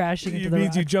painful crashing into It the means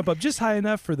rock. you jump up just high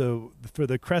enough for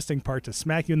the cresting part to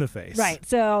smack you in the face. Right.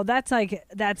 So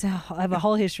I have a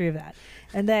whole history of that.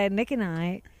 And then Nick and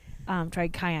I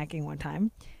tried kayaking one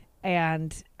time,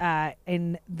 and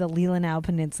in the Leelanau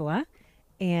Peninsula,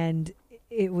 and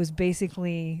it was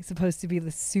basically supposed to be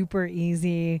the super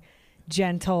easy,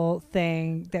 gentle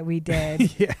thing that we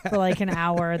did for like an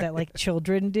hour that like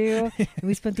children do. And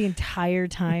we spent the entire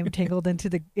time tangled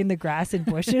in the grass and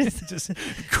bushes, Just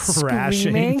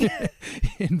crashing screaming.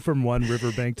 in from one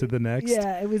riverbank to the next.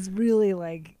 Yeah, it was really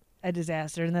like a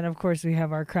disaster. And then of course we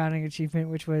have our crowning achievement,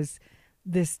 which was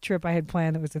this trip I had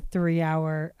planned that was a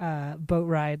 3-hour boat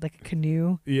ride, like a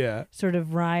canoe Yeah. sort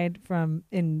of ride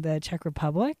in the Czech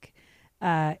Republic,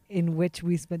 in which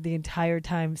we spent the entire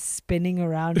time spinning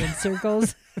around in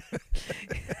circles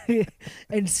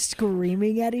and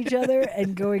screaming at each other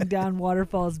and going down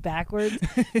waterfalls backwards.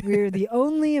 We were the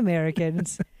only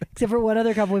Americans, except for one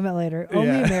other couple we met later,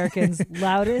 only Americans,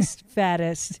 loudest,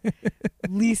 fattest,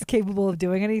 least capable of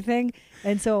doing anything.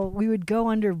 And so we would go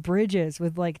under bridges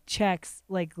with like Czechs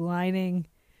like lining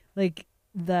like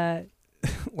the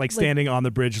like standing on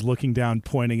the bridge, looking down,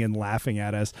 pointing and laughing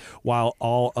at us, while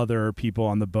all other people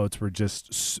on the boats were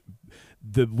just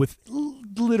with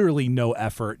literally no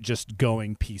effort, just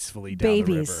going peacefully down the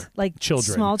Babies, river. like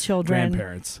Children, small children,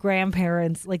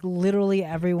 grandparents. like literally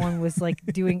everyone was like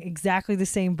doing exactly the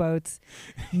same boats,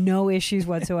 no issues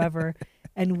whatsoever.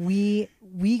 And we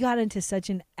got into such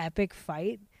an epic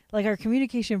fight. Like our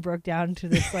communication broke down to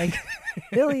this like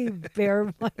really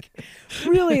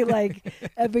really like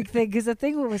epic thing. Because the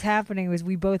thing what was happening was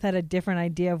we both had a different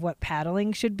idea of what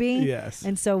paddling should be. Yes.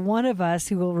 And so one of us,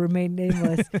 who will remain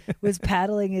nameless, was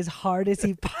paddling as hard as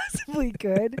he possibly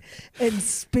could and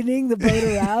spinning the boat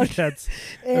around. That's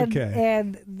and, okay.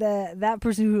 And that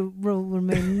person who will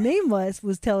remain nameless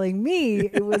was telling me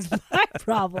it was my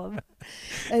problem.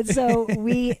 And so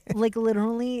we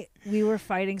were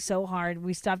fighting so hard.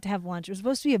 We stopped to have lunch. It was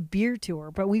supposed to be a beer tour,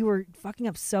 but we were fucking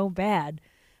up so bad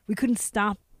we couldn't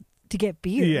stop to get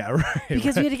beer. Yeah, right.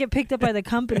 Because we had to get picked up by the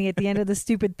company at the end of the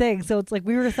stupid thing. So it's like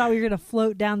we thought we were going to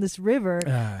float down this river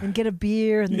and get a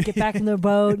beer and then get back in the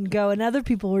boat and go. And other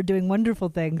people were doing wonderful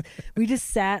things. We just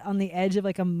sat on the edge of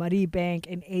like a muddy bank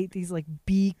and ate these like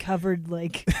bee-covered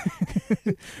like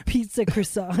pizza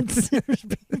croissants or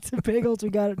pizza bagels we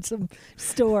got at some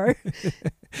store.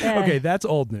 Okay, that's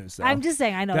old news, though. I'm just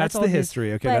saying, I know that's old the news.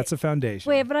 history. Okay, But- that's the foundation.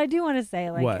 Wait, but I do want to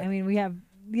say, like, What? I mean, we have,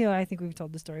 I think we've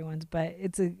told the story once, but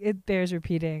it bears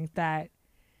repeating that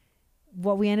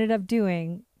what we ended up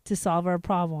doing to solve our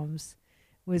problems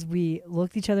was we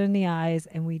looked each other in the eyes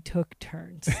and we took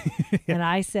turns. And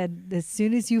I said, as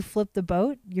soon as you flip the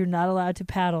boat, you're not allowed to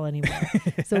paddle anymore.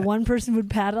 So one person would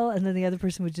paddle and then the other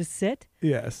person would just sit.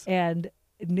 Yes. And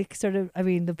Nick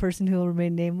the person who will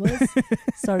remain nameless,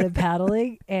 started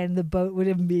paddling and the boat would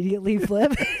immediately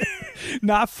flip.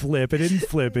 Not flip. It didn't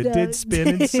flip. It No, did spin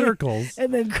in circles.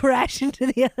 And then crash into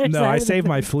the other side. No, I of the saved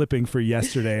my boat. flipping for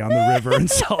yesterday on the river in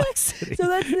Salt Lake City. So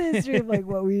that's the history of like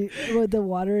what the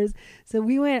water is. So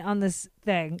we went on this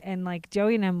thing and like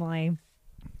Joey and Emily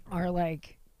are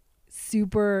like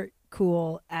super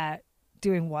cool at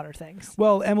doing water things.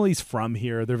 Well, Emily's from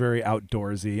here. They're very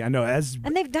outdoorsy. I know.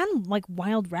 And they've done like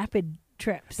wild rapid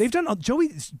trips. They've done.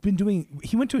 Joey's been doing.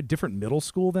 He went to a different middle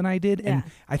school than I did, and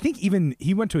Yeah. I think even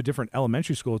he went to a different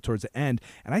elementary school towards the end.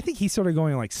 And I think he started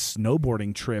going on like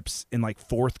snowboarding trips in like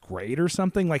 4th grade or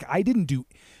something. Like I didn't do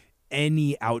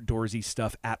any outdoorsy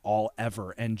stuff at all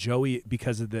ever, and Joey,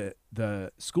 because of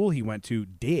the school he went to,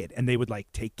 did, and they would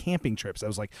like take camping trips. That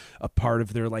was like a part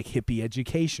of their like hippie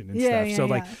education and stuff. Yeah, So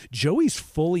like yeah. Joey's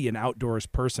fully an outdoors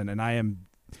person, and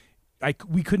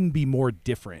we couldn't be more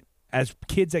different. As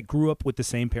kids that grew up with the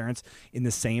same parents in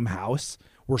the same house,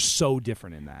 we're so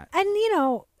different in that. And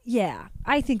yeah,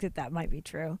 I think that might be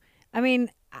true. I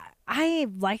mean, I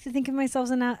like to think of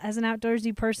myself as an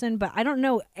outdoorsy person, but I don't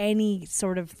know any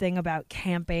sort of thing about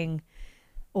camping,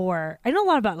 or I know a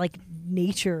lot about like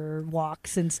nature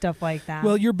walks and stuff like that.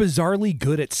 Well, you're bizarrely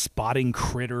good at spotting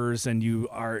critters, and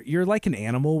you're like an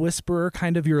animal whisperer,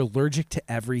 kind of. You're allergic to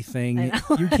everything.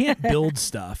 You can't build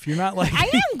stuff. You're not like I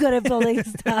am good at building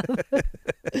stuff,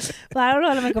 but I don't know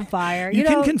how to make a fire. you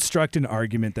can construct an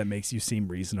argument that makes you seem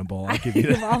reasonable. I'll give you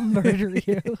that. I'll murder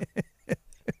you.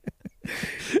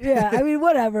 Yeah, I mean,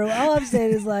 whatever. All I'm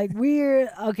saying is like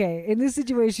in this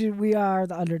situation, we are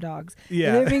the underdogs. Yeah.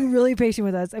 And they're being really patient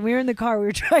with us. And we were in the car, we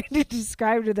were trying to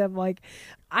describe to them, like,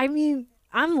 I mean,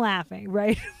 I'm laughing,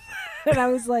 right? And I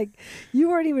was like, you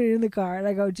weren't even in the car. And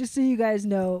I go, just so you guys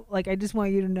know, like, I just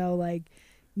want you to know, like,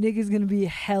 Nick is going to be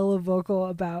hella vocal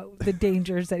about the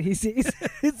dangers that he sees.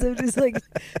 So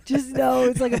just know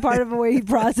it's like a part of the way he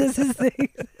processes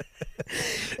things.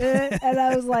 And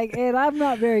I was like, and I'm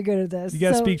not very good at this. You got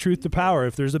to So- speak truth to power.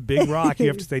 If there's a big rock, you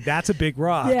have to say, that's a big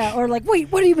rock. Yeah, or like,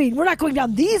 wait, what do you mean? We're not going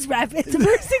down these rapids. The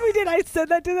first thing we did, I said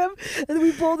that to them, and then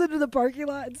we pulled into the parking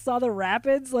lot and saw the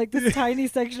rapids, like this tiny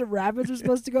section of rapids we're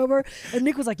supposed to go over. And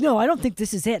Nick was like, no, I don't think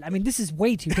this is it. I mean, this is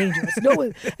way too dangerous. No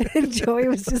one. And Joey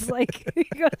was just like,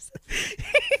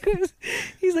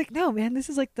 he's like, no, man, this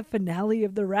is like the finale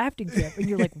of the rafting trip. And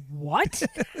you're like, what?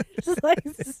 Just like,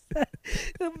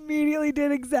 immediately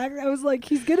did exactly. I was like,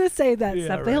 he's gonna say that Yeah,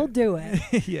 stuff, but right. he'll do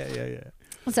it. yeah.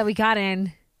 So we got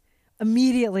in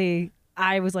immediately.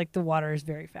 I was like, the water is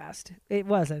very fast. It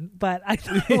wasn't, but I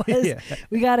thought it was. Yeah.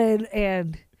 We got in,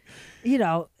 and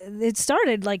it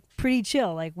started like pretty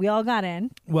chill. Like we all got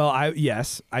in. Well,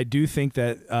 I do think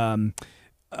that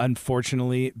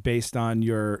unfortunately, based on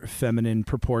your feminine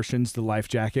proportions, the life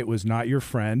jacket was not your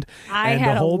friend. I and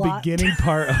had the a whole lot. beginning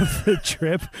part of the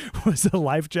trip was the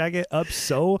life jacket up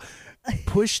so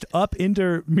pushed up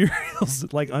into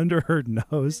Muriel's, like under her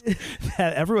nose,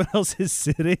 that everyone else is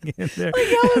sitting in there.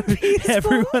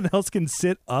 Everyone else can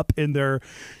sit up in their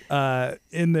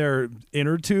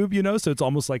inner tube, you know, so it's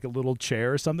almost like a little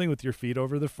chair or something with your feet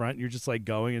over the front. You're just like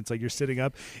going, it's like you're sitting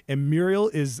up, and Muriel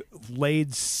is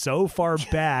laid so far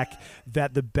back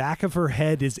that the back of her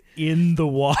head is in the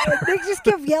water. They just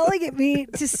kept yelling at me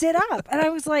to sit up, and I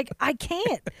was like, I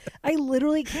can't. I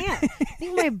literally can't. I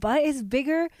think my butt is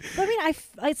bigger. But I mean,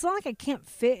 it's not like I can't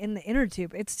fit in the inner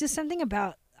tube. It's just something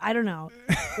about, I don't know.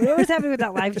 Whatever's happening with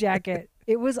that life jacket,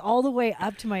 it was all the way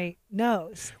up to my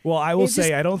nose. Well, I will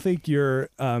say, I don't think your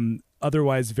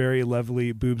otherwise very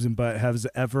lovely boobs and butt has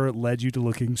ever led you to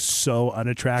looking so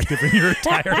unattractive in your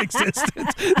entire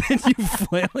existence than you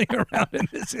flailing around in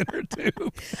this inner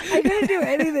tube. I couldn't do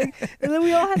anything. And then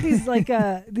we all had these like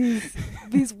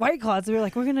these White Claws. We were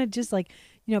like, we're gonna just like,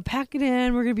 you know, pack it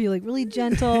in. We're gonna be like really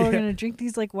gentle. We're gonna drink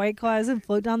these like White Claws and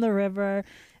float down the river.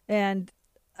 And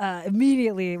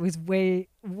immediately it was way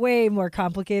more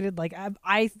complicated. Like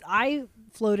I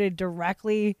floated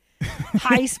directly,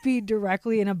 high speed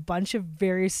directly in a bunch of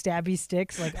very stabby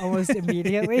sticks, like almost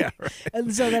immediately. Yeah, right.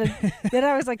 And so then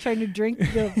I was like trying to drink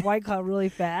the White Claw really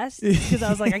fast because I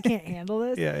was like, I can't handle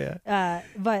this. Yeah.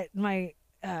 But my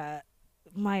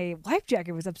life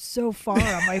jacket was up so far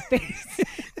on my face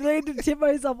that I had to tip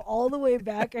myself all the way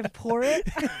back and pour it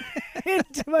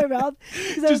into my mouth.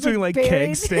 Just doing like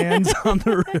keg stands on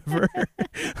the river,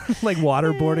 like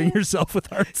waterboarding yourself with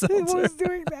hard I seltzer. was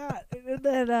doing that. And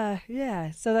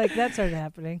then, so like that started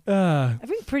happening. I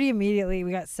think pretty immediately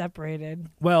we got separated.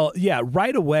 Well, yeah,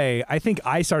 right away, I think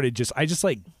I just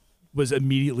like was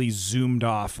immediately zoomed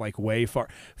off like way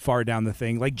far down the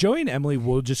thing. Like Joey and Emily,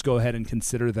 will just go ahead and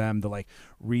consider them the like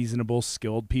reasonable,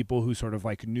 skilled people who sort of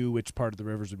like knew which part of the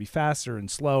rivers would be faster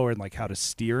and slower and like how to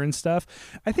steer and stuff.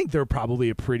 I think they're probably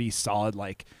a pretty solid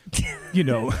like, you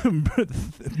know,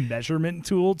 measurement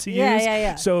tool to use.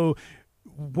 Yeah. So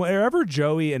wherever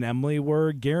Joey and Emily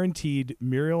were, guaranteed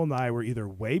Muriel and I were either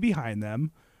way behind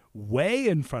them, way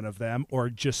in front of them, or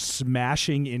just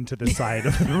smashing into the side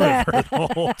of the river the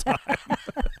whole time.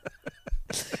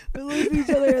 We lose each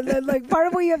other, and then like part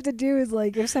of what you have to do is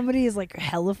like if somebody is like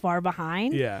hella far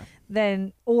behind,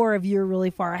 then or if you're really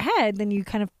far ahead, then you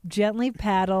kind of gently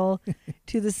paddle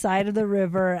to the side of the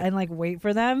river and like wait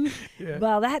for them.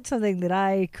 Well, that's something that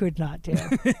I could not do.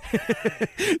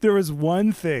 There was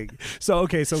one thing. So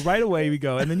right away we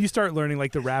go, and then you start learning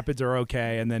like the rapids are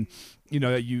okay, and then you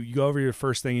know, you go over your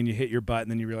first thing and you hit your butt, and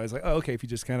then you realize like, oh, okay, if you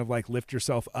just kind of like lift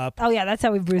yourself up. Oh yeah, that's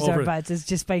how we bruise our butts, is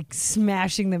just by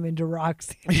smashing them into rocks.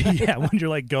 Yeah, when you're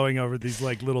like going over these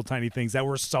like little tiny things that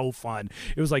were so fun.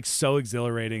 It was like so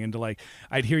exhilarating, and to like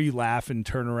I'd hear you laugh and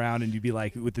turn around and you'd be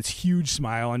like with this huge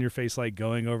smile on your face, like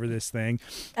going over this thing.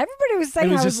 Everybody was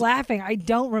saying I was laughing. I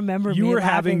don't remember. You were laughing,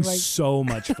 having like, so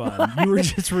much fun. You were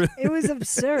just really. It was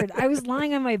absurd. I was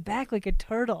lying on my back like a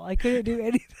turtle. I couldn't do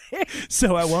anything.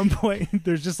 So at one point,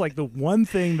 there's just like the one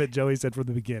thing that Joey said from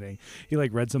the beginning. He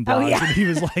like read some blogs and he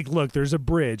was like, "Look, there's a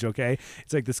bridge. Okay,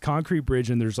 it's like this concrete bridge,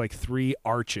 and there's like 3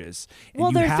 arches.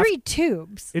 Well, there are 3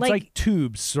 tubes. It's like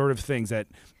tubes, sort of things that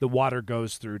the water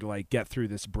goes through to like get through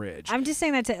this bridge." I'm just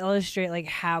saying that to illustrate like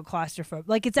how claustrophobic.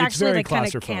 Like it's actually like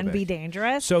kind of can be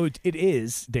dangerous. So it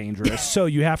is dangerous. So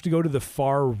you have to go to the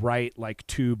far right like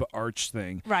tube arch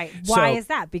thing. Right. Why is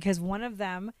that? Because one of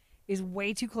them is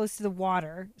way too close to the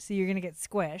water, so you're gonna get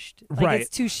squished. Like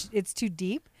right. It's too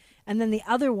deep. And then the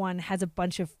other one has a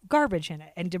bunch of garbage in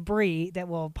it and debris that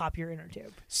will pop your inner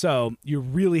tube. So you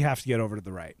really have to get over to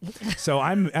the right. So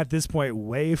I'm at this point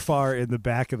way far in the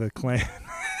back of the clan.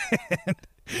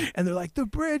 And they're like, the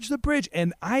bridge.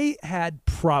 And I had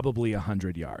probably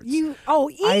 100 yards. Easy.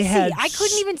 I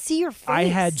couldn't even see your face. I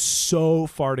had so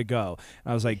far to go.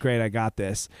 I was like, great, I got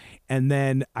this. And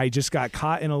then I just got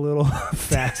caught in a little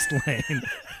fast lane.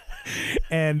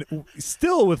 And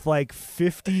still with like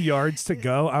 50 yards to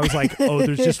go, I was like, oh,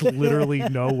 there's just literally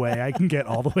no way I can get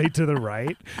all the way to the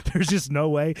right. There's just no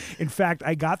way. In fact,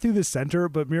 I got through the center,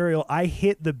 but Muriel, I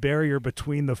hit the barrier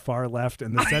between the far left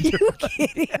and the center. Are you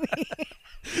kidding me?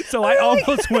 So I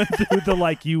almost went through the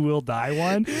like you will die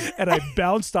one, and I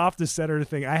bounced off the center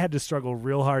thing. I had to struggle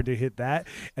real hard to hit that,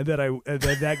 and then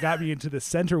that got me into the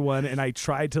center one, and I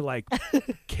tried to like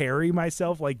carry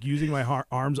myself, like using my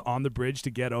arms on the bridge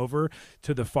to get over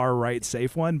to the far right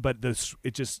safe one, but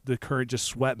the current just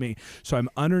swept me. So I'm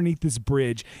underneath this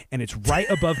bridge, and it's right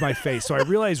above my face. So I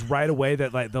realized right away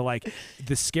that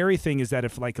the scary thing is that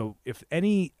if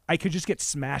I could just get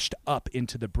smashed up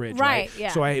into the bridge, right? Yeah.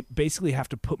 So I basically have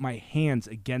to put my hands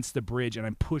against the bridge and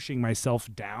I'm pushing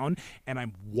myself down and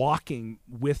I'm walking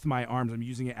with my arms. I'm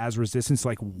using it as resistance to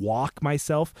like walk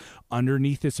myself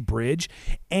underneath this bridge.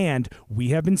 And we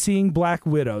have been seeing black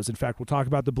widows. In fact, we'll talk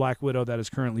about the black widow that is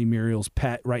currently Muriel's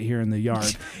pet right here in the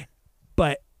yard.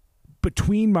 But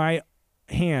between my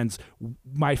hands,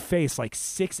 my face, like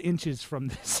 6 inches from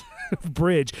this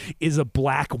bridge, is a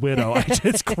black widow. I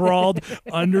just crawled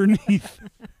underneath.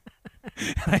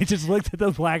 I just looked at the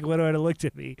black widow and it looked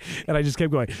at me, and I just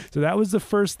kept going. So that was the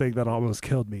first thing that almost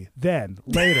killed me. Then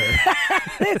later,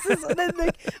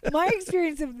 my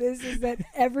experience of this is that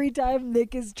every time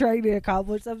Nick is trying to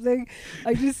accomplish something,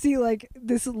 I just see like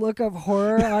this look of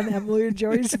horror on Emily and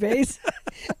Joey's face.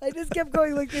 I just kept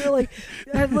going, like they were like,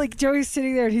 and like Joey's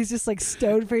sitting there and he's just like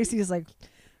stone faced. He's like,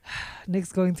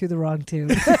 Nick's going through the wrong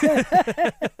tube.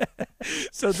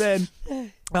 So then,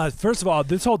 first of all,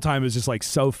 this whole time was just like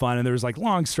so fun, and there was like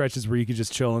long stretches where you could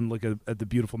just chill and look at the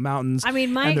beautiful mountains. I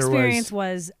mean, my experience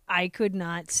was I could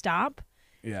not stop.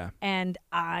 Yeah. And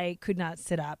I could not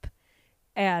sit up.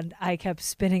 And I kept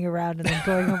spinning around and then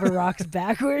going over rocks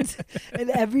backwards. And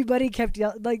everybody kept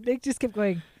yelling. Like, Nick just kept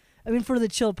going. I mean, for the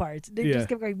chill parts, Nick just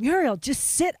kept going, Muriel, just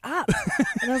sit up.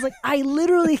 And I was like, I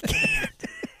literally can't.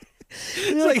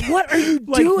 Like, what are you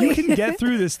doing? You can get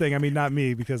through this thing. I mean, not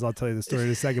me, because I'll tell you the story in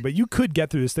a second, but you could get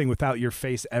through this thing without your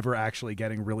face ever actually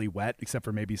getting really wet, except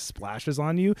for maybe splashes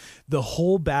on you. The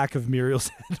whole back of Muriel's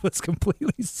head was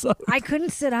completely soaked. I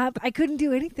couldn't sit up. I couldn't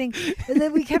do anything. And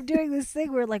then we kept doing this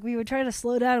thing where like we would try to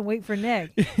slow down and wait for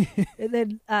Nick. And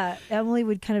then Emily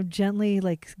would kind of gently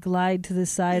like glide to the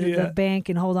side of the bank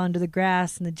and hold on to the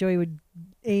grass, and then Joey would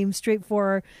aim straight for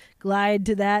her, glide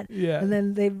to that, and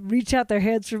then they reach out their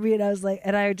hands for me, and I was like,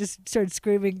 and I just started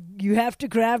screaming, "You have to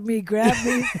grab me,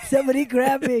 somebody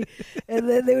grab me!" And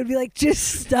then they would be like,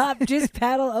 "Just stop, just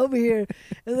paddle over here,"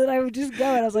 and then I would just go,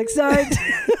 and I was like, "Sorry."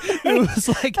 It was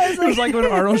like when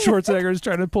Arnold Schwarzenegger was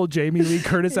trying to pull Jamie Lee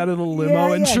Curtis out of the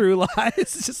limo in True Lies.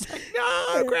 It's just like,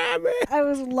 no, grab me. I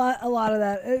was a lot of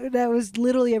that. That was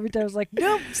literally every time I was like,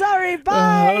 "Nope, sorry,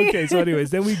 bye." Okay, so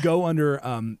anyways, then we go under.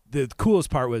 The coolest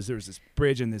part was there was this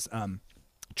bridge and this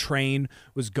train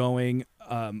was going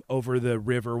over the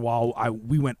river while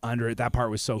we went under it. That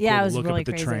part was so cool to look really up at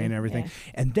the crazy. train and everything.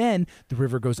 Yeah. And then the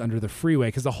river goes under the freeway,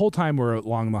 because the whole time we're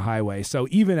along the highway. So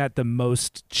even at the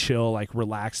most chill, like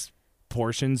relaxed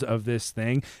portions of this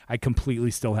thing, I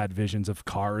completely still had visions of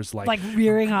cars like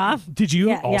rearing off. Did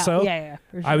you also? Yeah.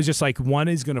 For sure. I was just like, one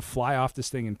is gonna fly off this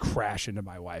thing and crash into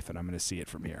my wife, and I'm gonna see it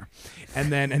from here,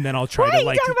 and then I'll try Why to like.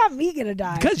 Why are you talking about me gonna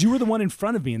die? Because you were the one in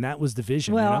front of me, and that was the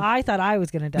vision. Well, you know? I thought I was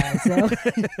gonna die, so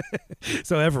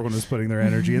so everyone was putting their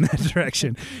energy in that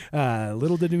direction.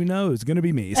 Little did we know it was gonna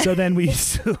be me. So then we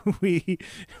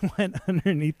went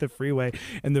underneath the freeway,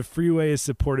 and the freeway is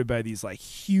supported by these like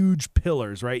huge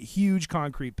pillars, right? Huge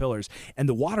concrete pillars, and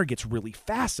the water gets really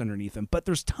fast underneath them, but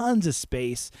there's tons of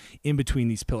space in between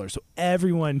these pillars, so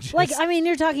everyone just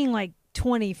you're talking like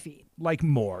 20 feet, like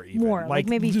more like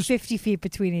maybe just 50 feet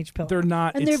between each pillar. They're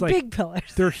not, and they're big pillars.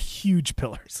 They're huge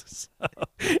pillars. So,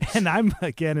 and I'm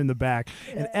again in the back,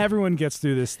 and everyone gets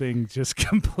through this thing just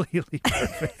completely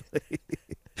perfectly.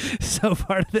 So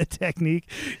part of the technique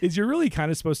is you're really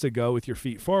kind of supposed to go with your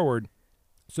feet forward,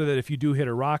 so that if you do hit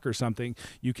a rock or something,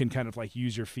 you can kind of like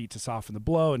use your feet to soften the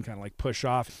blow and kind of like push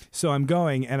off. So I'm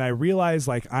going, and I realize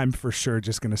like I'm for sure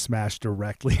just going to smash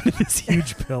directly into this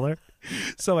huge pillar.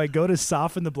 So I go to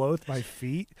soften the blow with my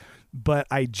feet, but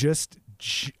I just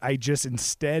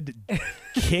instead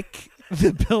kick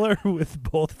the pillar with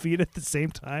both feet at the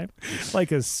same time,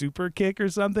 like a super kick or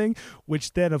something,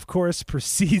 which then of course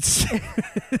proceeds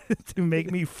to make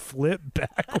me flip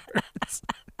backwards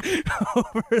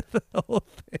over the whole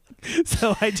thing.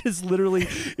 So I just literally,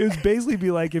 it was basically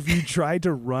be like if you tried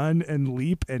to run and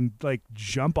leap and like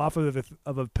jump off of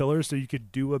a pillar so you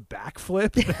could do a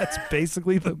backflip. That's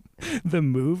basically the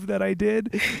move that I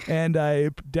did, and I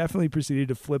definitely proceeded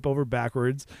to flip over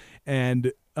backwards,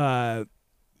 and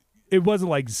it wasn't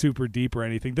like super deep or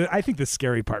anything. I think the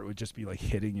scary part would just be like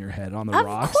hitting your head on the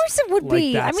rocks. Of course it would like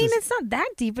be. I mean, it's not that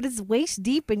deep, but it's waist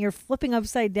deep, and you're flipping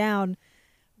upside down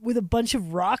with a bunch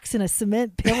of rocks and a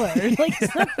cement pillar. Like,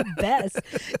 it's not the best.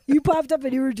 You popped up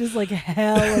and you were just like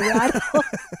hell rattled.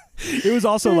 It was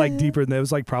also like deeper than that. It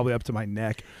was like probably up to my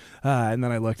neck. And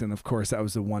then I looked, and of course that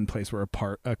was the one place where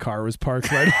a car was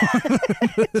parked right on.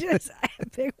 Just a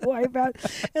big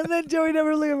wipeout. And then Joey and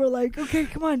Emily were like, "Okay,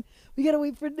 come on, we gotta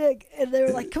wait for Nick." And they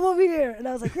were like, "Come over here." And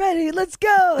I was like, "Ready, let's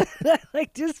go." And I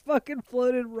like just fucking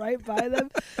floated right by them.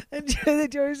 And Joey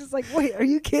was just like, "Wait, are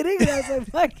you kidding?" And I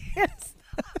was like, "I can't stop."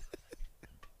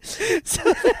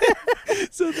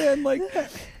 So So then, like,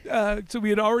 so we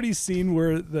had already seen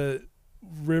where the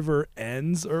river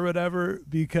ends or whatever,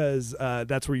 because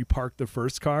that's where you park the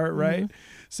first car, right?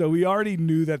 So we already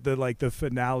knew that the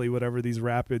finale, whatever these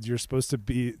rapids, you're supposed to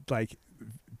be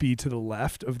to the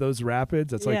left of those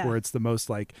rapids. That's like where it's the most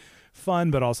like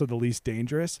fun, but also the least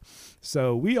dangerous.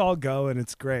 So we all go and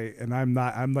it's great. And I'm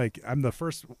not the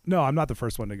first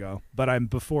one to go, but I'm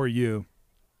before you.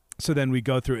 So then we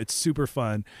go through, it's super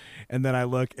fun. And then I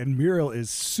look and Muriel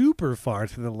is super far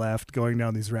to the left going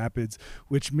down these rapids,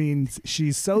 which means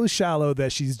she's so shallow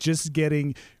that she's just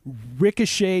getting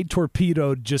ricocheted,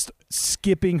 torpedoed, just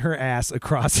skipping her ass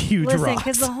across huge Listen, rocks.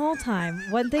 because the whole time,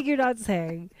 one thing you're not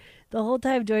saying, the whole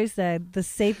time Joy said the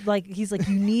safe, like he's like,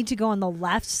 you need to go on the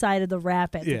left side of the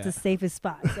rapids. It's the safest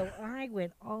spot. So I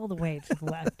went all the way to the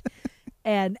left.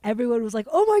 And everyone was like,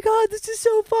 oh my God, this is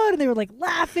so fun. And they were like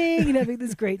laughing and having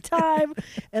this great time.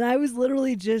 And I was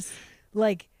literally just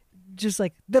like going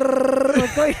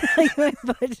like my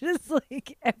butt, just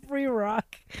like every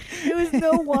rock. There was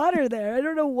no water there. I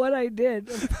don't know what I did.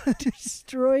 I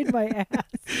destroyed my ass.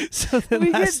 So then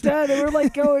We get done and we're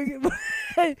like going,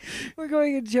 we're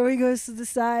going and Joey goes to the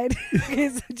side. Okay,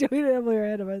 so Joey and Emily are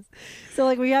ahead of us. So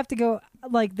like we have to go,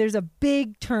 like there's a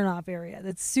big turnoff area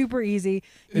that's super easy.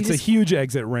 It's a huge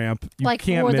exit ramp. You like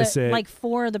can't miss it. Like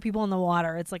for the people in the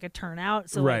water, it's like a turnout.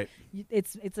 So right. like,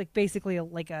 it's like basically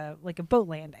like a boat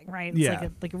landing, right? It's Yeah.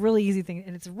 like a really easy thing,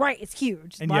 and it's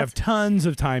huge. And you have tons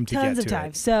of time to get to tons of time.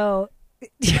 it. So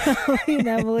Joey and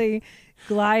Emily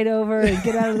glide over and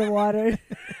get out of the water,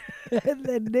 and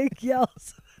then Nick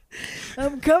yells,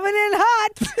 "I'm coming in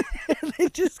hot!" and they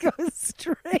just go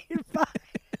straight by.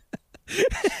 And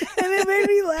it made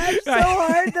me laugh so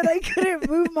hard that I couldn't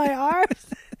move my arms.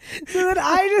 So then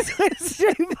I just went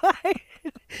straight by.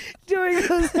 Joey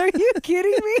goes, "Are you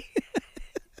kidding me?"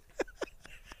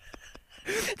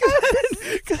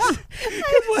 Because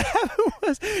what happened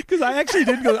was, because I actually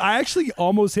didn't go, I actually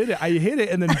almost hit it. I hit it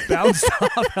and then bounced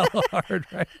off hella hard,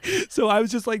 right? So I was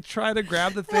just like trying to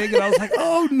grab the thing and I was like,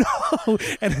 oh no.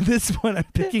 And at this point I'm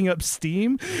picking up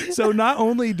steam. So not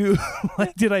only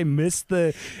did I miss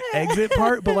the exit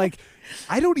part, but like,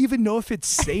 I don't even know if it's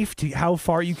safe to how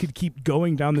far you could keep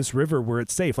going down this river where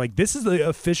it's safe. Like this is the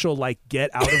official like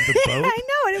get out of the boat. I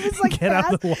know, and it was like get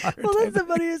out of the water. Well, that's the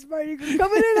funniest part. You go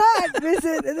coming in hot, miss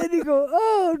it, and then you go,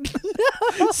 oh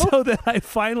no. So then I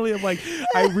finally am like,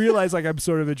 I realize like I'm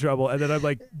sort of in trouble, and then I'm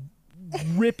like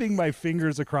ripping my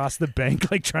fingers across the bank,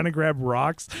 like trying to grab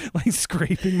rocks, like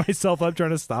scraping myself up, trying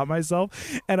to stop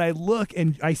myself. And I look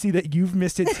and I see that you've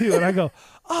missed it too. And I go,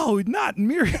 oh, not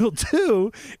Muriel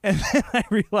too. And then I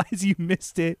realize you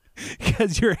missed it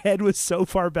because your head was so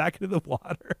far back into the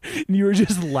water and you were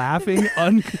just laughing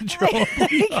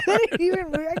uncontrollably. I couldn't even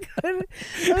move. I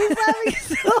was laughing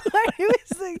so hard.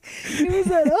 It was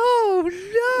like, oh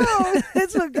no.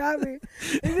 That's what got me.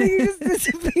 And then you just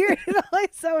disappeared and all I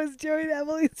saw was Joey and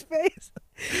Emily's face.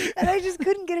 And I just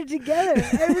couldn't get it together.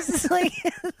 I was just like,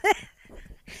 I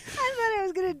thought I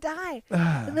was going to die.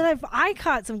 And then I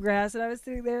caught some grass and I was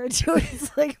sitting there and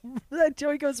Joey's like,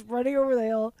 Joey goes running over the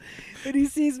hill and he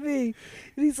sees me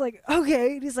and he's like,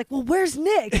 okay. And he's like, well, where's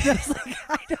Nick? And I was like,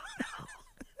 I don't know.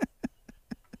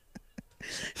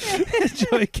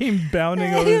 Joey came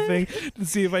bounding over the thing to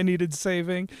see if I needed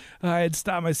saving. I had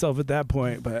stopped myself at that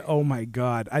point, but oh my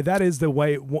God. That is the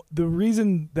way. The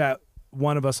reason that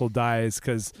one of us will die is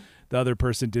because the other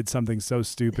person did something so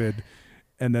stupid.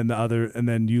 And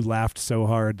then you laughed so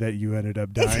hard that you ended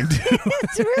up dying too.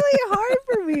 It's really hard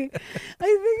for me. I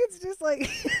think it's just like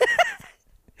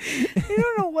I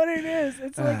don't know what it is.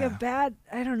 It's like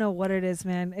I don't know what it is,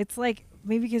 man. It's like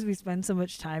maybe because we spend so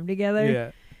much time together.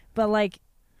 Yeah. But like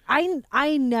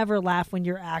I never laugh when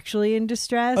you're actually in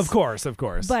distress. Of course.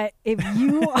 But if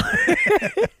you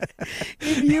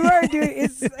are doing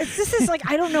this is like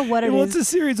I don't know what it is. It's a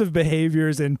series of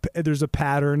behaviors and there's a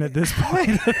pattern at this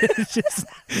point. It's just,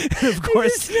 and of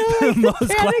course, the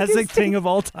most classic thing of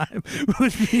all time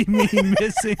would be me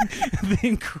missing the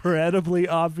incredibly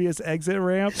obvious exit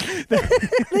ramp.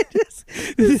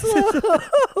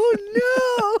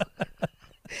 Oh no.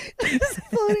 Just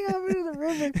floating over into the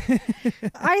river.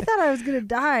 I thought I was gonna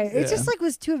die. It just like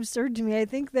was too absurd to me. I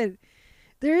think that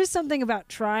there is something about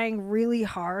trying really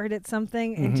hard at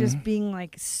something and just being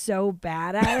like so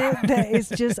bad at it that it's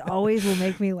just always will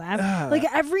make me laugh. Like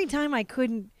every time I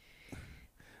couldn't.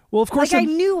 Well, of course, like I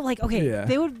knew, like okay,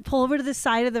 they would pull over to the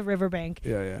side of the riverbank.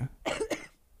 Yeah.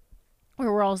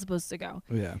 Where we're all supposed to go.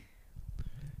 Yeah.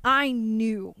 I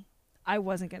knew I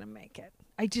wasn't gonna make it.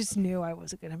 I just knew I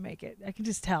wasn't going to make it. I could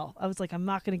just tell. I was like, I'm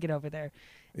not going to get over there.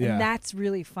 Yeah. And that's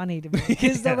really funny to me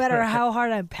because no matter how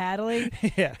hard I'm paddling,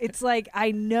 Yeah. it's like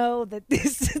I know that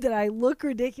that I look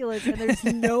ridiculous and there's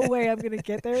no way I'm going to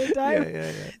get there in time.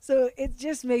 Yeah. So it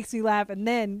just makes me laugh. And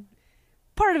then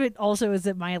part of it also is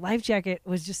that my life jacket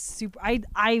was just super.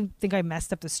 I think I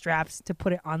messed up the straps to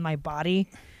put it on my body.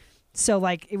 So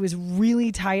like it was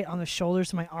really tight on the shoulders.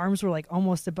 So my arms were like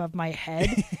almost above my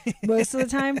head most of the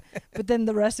time. But then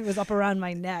the rest of it was up around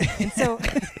my neck. And so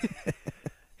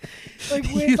like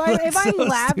if I'm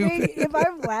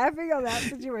laughing on that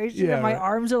situation and my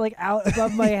arms are like out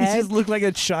above my head. You just look like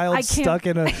a child stuck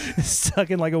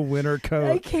in like a winter coat.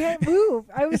 I can't move.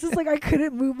 I was just like I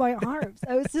couldn't move my arms.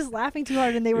 I was just laughing too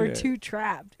hard and they were too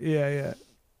trapped. Yeah.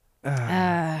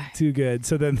 Too good.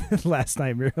 So then last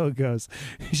night Muriel goes,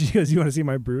 you want to see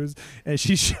my bruise? And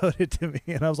she showed it to me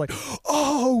and I was like,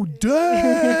 oh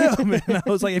damn. And I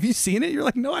was like, have you seen it? You're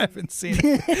like, no, I haven't seen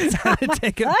it. I had to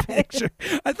take a picture.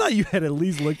 I thought you had at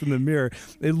least looked in the mirror.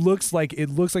 It looks like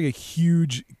a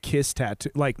huge Kiss tattoo,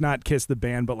 like not Kiss the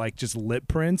band, but like just lip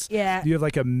prints. Yeah. You have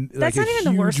like that's not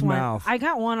even the worst mouth. one. I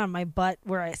got one on my butt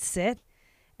where I sit.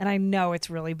 And I know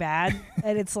it's really bad.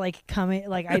 And it's like coming,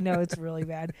 like I know it's really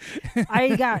bad.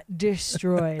 I got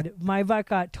destroyed. My butt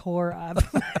got tore up.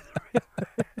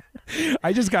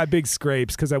 I just got big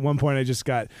scrapes because at one point I just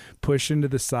got pushed into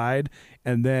the side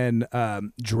and then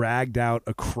dragged out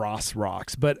across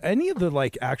rocks. But any of the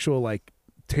like actual like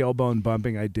tailbone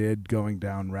bumping I did going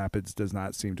down rapids does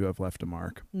not seem to have left a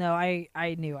mark. No,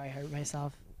 I knew I hurt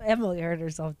myself. Emily hurt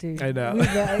herself too. I know.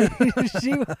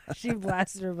 She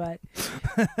blasted her butt.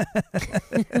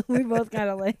 We both kind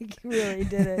of like really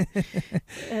did it.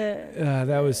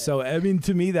 That was so. I mean,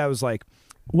 to me, that was like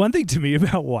one thing to me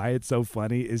about why it's so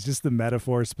funny is just the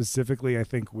metaphor specifically. I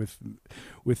think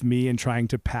with me and trying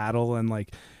to paddle and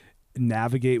like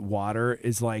navigate water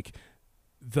is like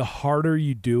the harder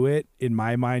you do it, in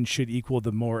my mind, should equal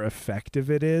the more effective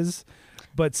it is.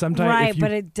 But sometimes,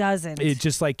 but it doesn't. It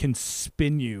just like can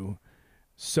spin you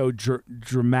so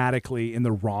dramatically in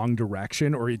the wrong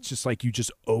direction, or it's just like you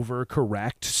just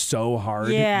overcorrect so hard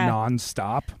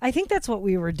nonstop. I think that's what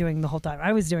we were doing the whole time.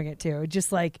 I was doing it too.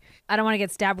 Just like I don't want to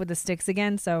get stabbed with the sticks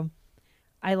again, so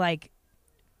I like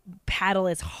paddle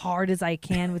as hard as I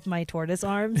can with my tortoise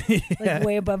arms, like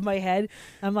way above my head.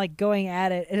 I'm like going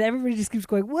at it, and everybody just keeps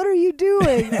going, "What are you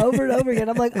doing?" over and over again.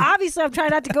 I'm like, obviously, I'm trying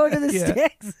not to go into the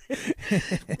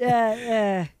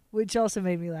sticks. Which also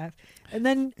made me laugh. And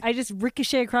then I just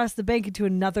ricochet across the bank into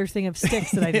another thing of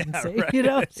sticks that I didn't see. Right. You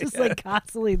know, it's just like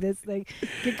constantly this thing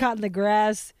get caught in the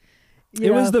grass.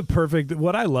 It was the perfect.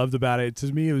 What I loved about it,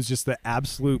 to me, it was just the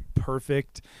absolute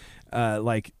perfect.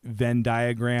 Like Venn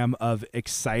diagram of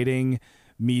exciting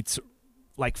meets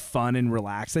like fun and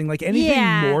relaxing. Like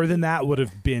anything more than that would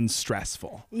have been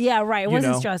stressful. Yeah, right. It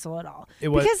wasn't stressful at all.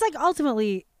 Because like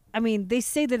ultimately, I mean, they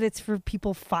say that it's for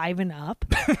people 5 and up.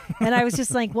 And I was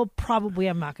just like, well, probably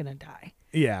I'm not going to die.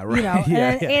 Yeah, right. You know,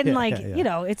 and you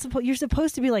know, you're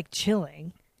supposed to be like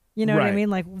chilling. You know what I mean?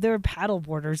 Like there were paddle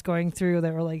boarders going through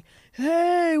that were like,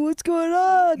 hey, what's going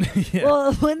on?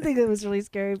 Well, one thing that was really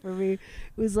scary for me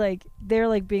was like they're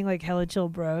like being like hella chill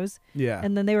bros. Yeah.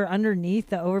 And then they were underneath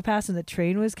the overpass and the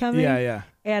train was coming. Yeah.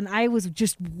 And I was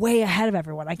just way ahead of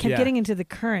everyone. I kept getting into the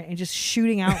current and just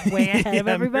shooting out way ahead of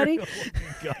everybody.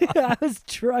 I was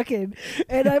trucking.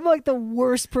 And I'm like the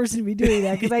worst person to be doing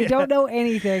that because I don't know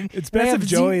anything. It's best if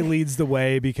Joey leads the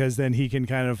way because then he can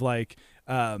kind of like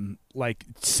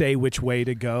say which way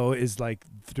to go is like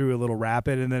through a little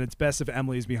rapid, and then it's best if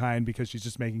Emily's behind because she's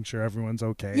just making sure everyone's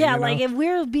okay. Yeah, you know? like if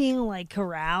we're being like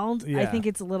corralled, I think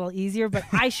it's a little easier, but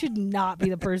I should not be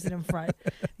the person in front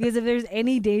because if there's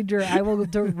any danger, I will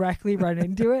directly run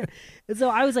into it. And so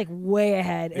I was like way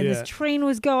ahead, and this train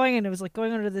was going, and it was like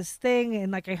going under this thing,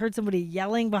 and like I heard somebody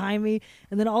yelling behind me,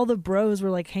 and then all the bros were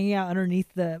like hanging out underneath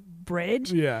the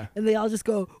bridge, and they all just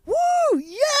go, "Woo,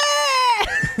 yeah!"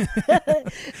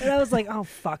 And I was like, "Oh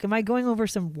fuck, am I going over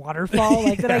some waterfall?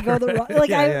 Like did I go the wrong?"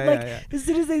 Like as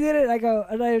soon as they did it, I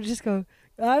just go,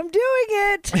 "I'm doing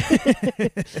it."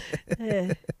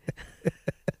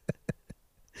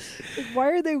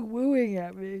 Why are they wooing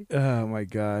at me? Oh my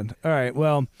god! All right,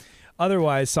 well.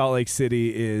 Otherwise, Salt Lake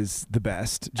City is the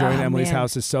best. Joey and Emily's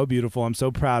house is so beautiful. I'm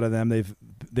so proud of them.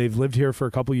 They've lived here for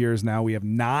a couple years now. We have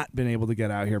not been able to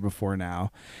get out here before now.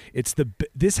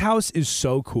 This house is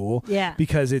so cool. Yeah.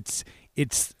 Because it's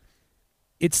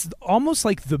it's almost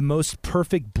like the most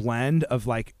perfect blend of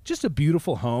like just a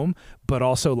beautiful home, but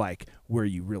also like where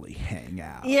you really hang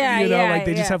out. Yeah, you know, yeah, like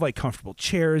they just yeah. have like comfortable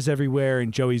chairs everywhere,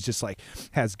 and Joey's just like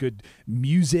has good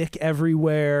music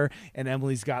everywhere, and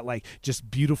Emily's got like just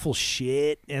beautiful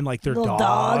shit, and like their Little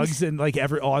dogs, dogs. and like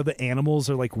all the animals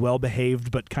are like well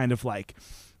behaved, but kind of like,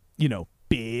 you know,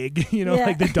 big, you know, Yeah.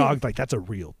 like the dog, like that's a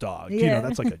real dog, you Yeah. know,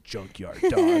 that's like a junkyard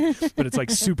dog, but it's like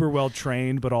super well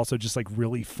trained, but also just like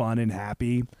really fun and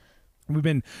happy. We've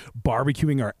been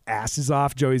barbecuing our asses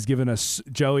off. Joey,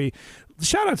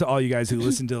 shout out to all you guys who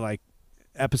listen to like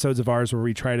episodes of ours where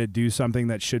we try to do something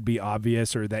that should be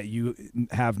obvious or that you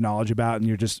have knowledge about, and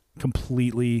you're just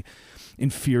completely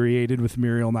infuriated with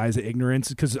Muriel and I's ignorance,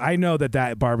 because I know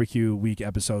that barbecue week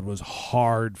episode was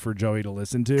hard for Joey to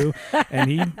listen to,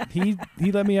 and he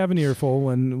let me have an earful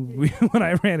when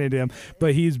I ran into him,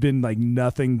 but he's been like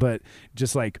nothing but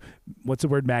just like, what's the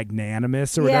word,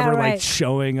 magnanimous or Yeah, whatever, right. like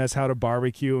showing us how to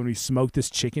barbecue, and we smoked this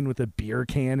chicken with a beer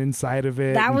can inside of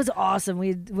it. That and- was awesome.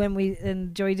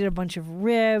 And Joey did a bunch of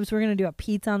ribs. We're gonna do a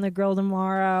pizza on the grill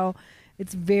tomorrow.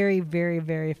 It's very, very,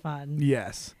 very fun.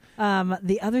 yes.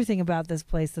 The other thing about this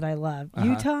place that I love, Uh-huh.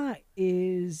 Utah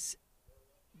is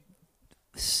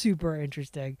super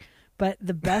interesting. But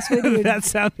the best way to That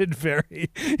sounded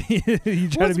very. You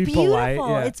try well, to be it's polite. beautiful.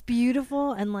 Yeah. It's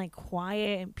beautiful and like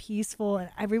quiet and peaceful, and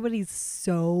everybody's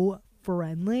so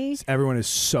friendly. Everyone is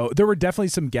so. There were definitely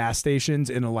some gas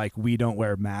stations in a like we don't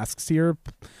wear masks here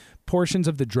portions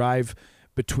of the drive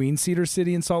between Cedar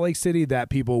City and Salt Lake City that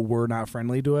people were not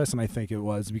friendly to us, and I think it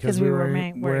was because we were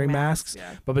wearing masks.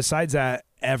 Yeah. But besides that,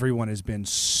 everyone has been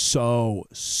so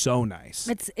nice.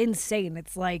 It's insane.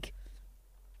 It's like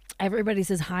everybody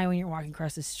says hi when you're walking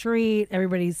across the street.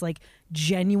 Everybody's like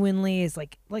genuinely is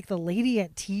like the lady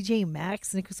at TJ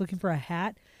Maxx. Nick was looking for a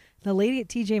hat. The lady at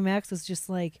TJ Maxx was just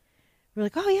like, we're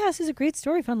like, oh yeah, this is a great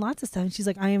story. Found lots of stuff. And she's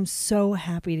like, I am so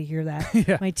happy to hear that.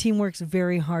 Yeah. My team works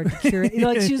very hard to cure it. You know,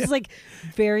 like she was like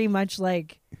very much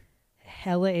like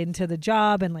hella into the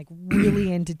job and like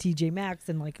really into TJ Maxx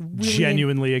and like really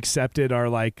Genuinely accepted our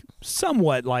like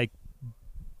somewhat like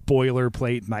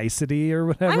boilerplate nicety or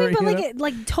whatever. I mean, but you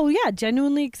like, know?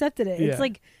 genuinely accepted it. Yeah. It's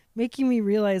like making me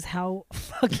realize how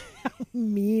fucking how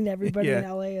mean everybody in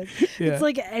Yeah. LA is. Yeah. It's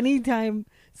like anytime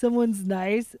someone's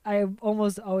nice, I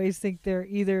almost always think they're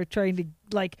either trying to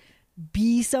like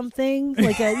be something,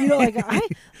 like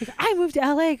I moved to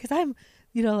LA because I'm,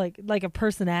 like a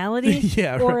personality,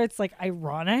 Yeah, or right. it's like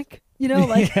ironic,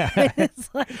 like Yeah. it's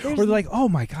like Or they're like, oh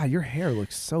my God, your hair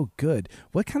looks so good.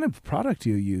 What kind of product do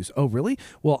you use? Oh, really?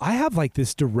 Well, I have like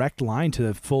this direct line to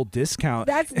the full discount.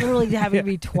 that's literally happened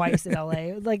to me twice in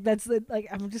LA. Like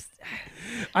I'm just.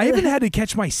 I even had to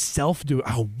catch myself doing.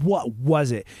 Oh, what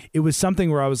was it? It was something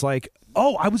where I was like,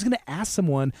 oh, I was going to ask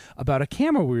someone about a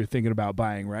camera we were thinking about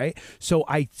buying, right? So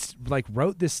I like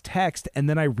wrote this text, and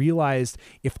then I realized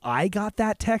if I got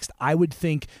that text, I would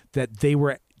think that they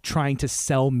were trying to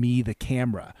sell me the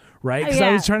camera, right? Because I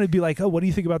Yeah. was trying to be like, oh, what do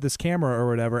you think about this camera or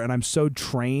whatever? And I'm so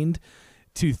trained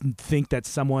to think that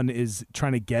someone is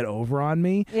trying to get over on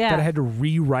me Yeah. that I had to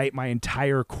rewrite my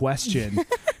entire question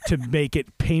to make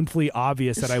it painfully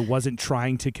obvious that I wasn't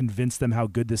trying to convince them how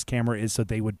good this camera is so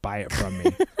they would buy it from me.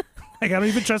 Like, I don't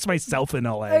even trust myself in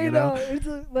LA, I you know. know? It's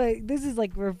like this is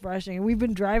like refreshing. We've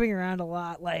been driving around a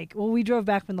lot. We drove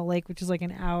back from the lake, which is like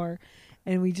an hour,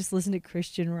 and we just listened to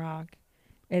Christian rock,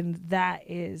 and that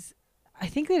is, I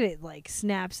think that it like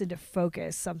snaps into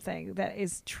focus something that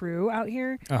is true out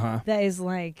here. Uh-huh. That is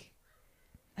like,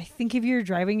 I think if you're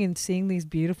driving and seeing these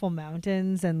beautiful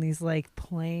mountains and these like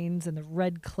plains and the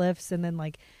red cliffs, and then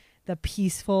like the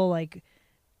peaceful, like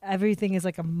everything is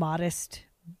like a modest,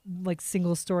 like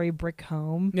single story brick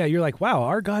home. Yeah, you're like, wow,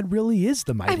 our God really is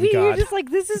the mighty I mean, God. you're just like,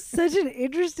 this is such an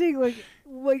interesting,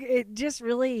 like it just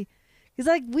really, because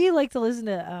like we like to listen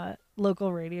to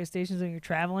local radio stations when you're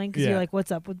traveling, because Yeah. you're like,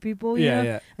 what's up with people, you Yeah, know?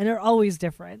 yeah. And they're always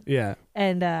different. Yeah.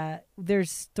 And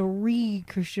there's 3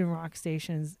 Christian rock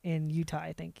stations in Utah,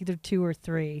 I think, either 2 or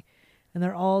 3, and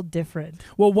they're all different.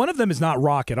 Well, one of them is not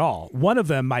rock at all. One of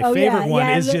them, my Oh, favorite yeah, one,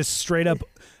 yeah, is just straight up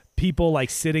people like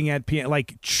sitting at piano,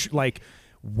 like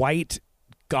white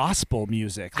gospel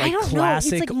music, I like don't know. It's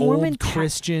classic like Mormon old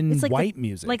Christian it's like white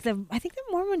music. Like I think the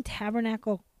Mormon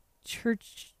Tabernacle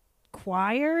Church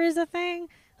choir is a thing.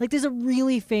 Like there's a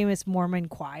really famous Mormon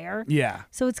choir. yeah.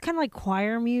 So it's kind of like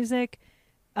choir music,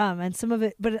 and some of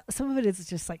it is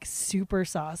just like super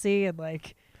saucy and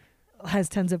like has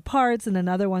tons of parts, and then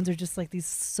other ones are just like these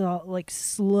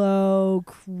slow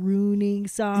crooning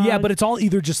songs. Yeah, but it's all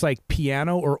either just like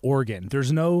piano or organ.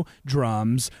 There's no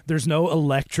drums. There's no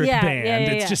electric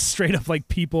band. It's just straight up like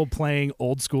people playing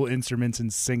old school instruments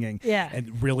and singing. Yeah.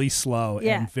 And really slow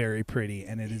Yeah. and very pretty,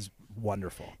 and it is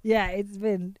wonderful. Yeah,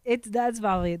 that's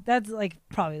probably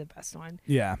the best one.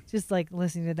 Yeah. Just like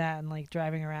listening to that and like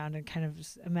driving around and kind of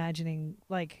just imagining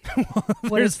like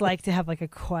what it's like to have like a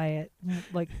quiet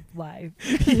like live.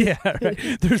 Yeah, right.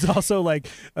 There's also like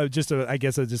just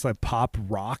a pop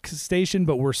rock station,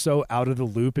 but we're so out of the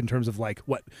loop in terms of like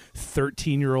what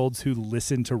 13-year-olds who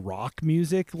listen to rock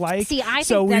music like. See, I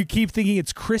so think we keep thinking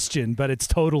it's Christian, but it's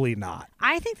totally not.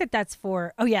 I think that's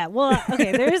for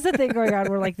there is a thing going on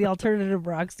where like the alternative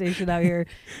rock station out here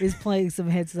is playing some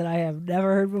hits that I have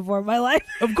never heard before in my life.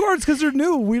 Of course, because they're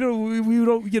new. We don't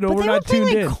But we're not tuned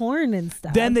like in. Korn and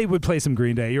stuff. Then they would play some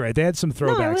Green Day. You're right. They had some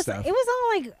throwback stuff. It was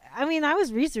all like, I mean, I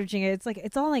was researching it.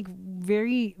 It's all like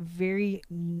very, very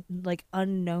like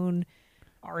unknown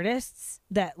artists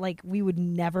that like we would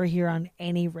never hear on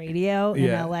any radio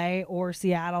in LA or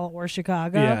Seattle or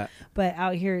Chicago. Yeah. But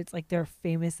out here it's like they're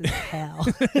famous as hell.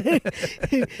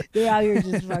 They're out here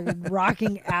just fucking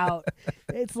rocking out.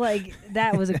 It's like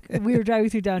we were driving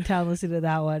through downtown listening to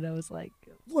that one. I was like,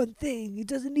 one thing, it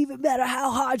doesn't even matter how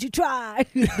hard you try.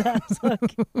 That's like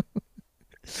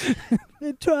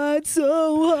they tried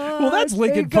so hard. Well, that's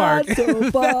Linkin Park. So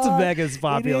That's mega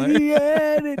popular. In the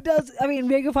end, it does. I mean,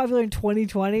 mega popular in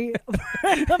 2020,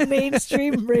 a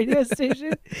mainstream radio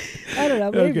station. I don't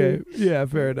know. Maybe. Okay. Yeah,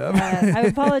 fair enough. I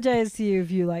apologize to you if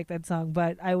you like that song,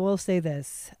 but I will say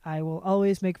this: I will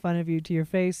always make fun of you to your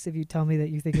face if you tell me that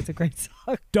you think it's a great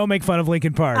song. Don't make fun of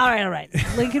Linkin Park. All right.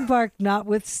 Linkin Park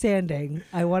notwithstanding,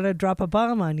 I want to drop a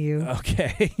bomb on you.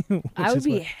 Okay. I would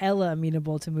be hella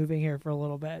amenable to moving here for a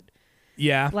little bit.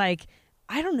 Yeah. Like,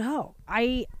 I don't know.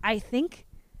 I think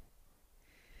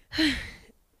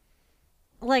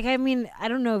like, I mean, I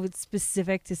don't know if it's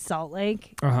specific to Salt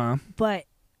Lake, but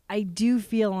I do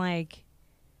feel like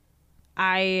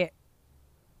the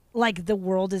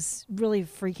world is really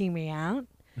freaking me out.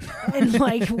 And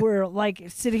like we're like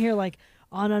sitting here like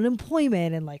on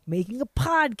unemployment and like making a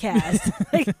podcast,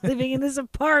 like living in this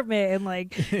apartment and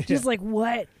like just like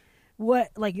what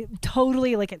like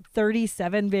totally like at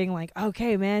 37 being like,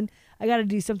 okay, man, I got to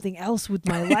do something else with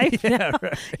my life now.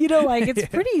 Right. You know, like it's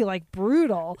pretty like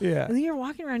brutal. Yeah. And then you're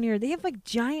walking around here, they have like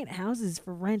giant houses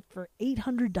for rent for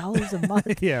 $800 a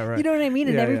month. Yeah, right. You know what I mean?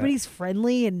 And Yeah, everybody's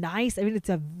friendly and nice. I mean, it's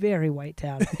a very white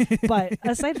town. But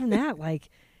aside from that, like,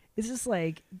 it's just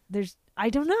like I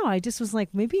don't know. I just was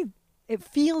like, maybe it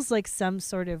feels like some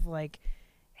sort of like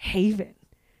haven.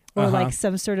 Or like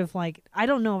some sort of like, I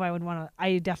don't know if I would want to,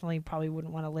 I definitely probably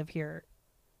wouldn't want to live here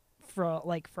for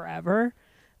like forever.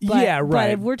 But, yeah, right. But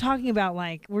if we're talking about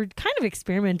like, we're kind of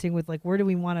experimenting with like, where do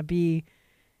we want to be,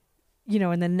 you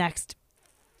know, in the next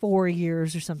 4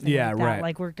 years or something like that. Right.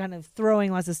 Like we're kind of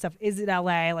throwing lots of stuff. Is it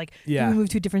LA? Like, do Yeah. we move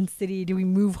to a different city? Do we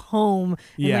move home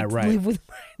and Yeah, like right. live with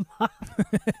my mom?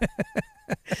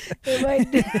 And my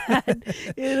dad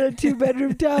in a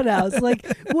 2-bedroom townhouse. Like,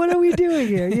 what are we doing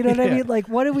here? You know what I Yeah. mean? Like,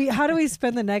 how do we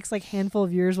spend the next like handful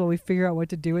of years while we figure out what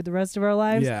to do with the rest of our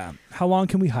lives? Yeah. How long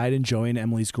can we hide in Joey and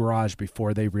Emily's garage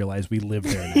before they realize we live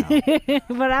there now?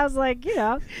 But I was like, you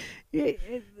know,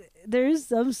 there is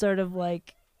some sort of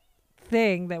like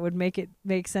thing that would make it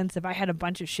make sense if I had a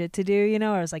bunch of shit to do, you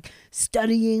know, or I was like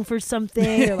studying for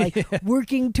something or like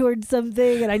working towards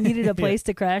something and I needed a place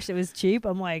to crash that was cheap.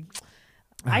 I'm like,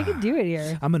 I could do it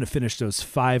here. I'm going to finish those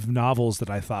 5 novels that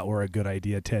I thought were a good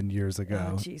idea 10 years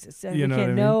ago. Oh, Jesus. You know what I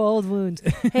mean? No old wounds.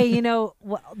 Hey, you know,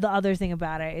 the other thing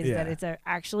about it is Yeah. that it's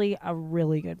actually a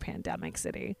really good pandemic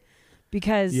city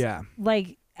because Yeah.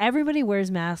 like everybody wears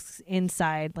masks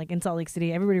inside, like in Salt Lake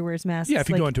City, everybody wears masks. Yeah, if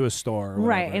you like, go into a store. Or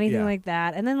right, whatever. anything Yeah. like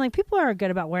that. And then like people are good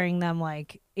about wearing them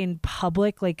like in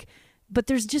public, like, but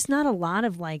there's just not a lot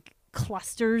of like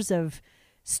clusters of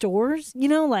stores, you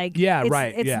know, like Yeah, it's,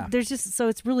 right, it's, yeah. there's just, so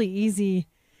it's really easy.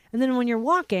 And then when you're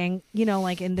walking, you know,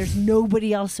 like, and there's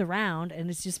nobody else around and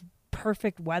it's just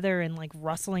perfect weather and like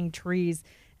rustling trees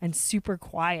and super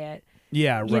quiet.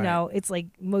 Yeah, right. You know, it's like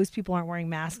most people aren't wearing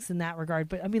masks in that regard,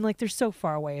 but I mean, like they're so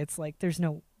far away. It's like there's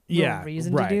no real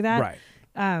reason right, to do that.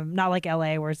 Right. Not like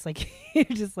LA where it's like you're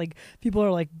just like people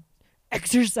are like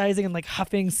exercising and like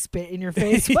huffing spit in your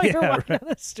face while you're Yeah, walking right. down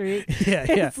the street. Yeah,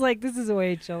 yeah. It's like this is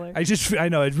way chiller. I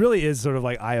know it really is sort of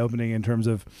like eye-opening in terms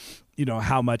of, you know,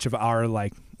 how much of our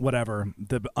like whatever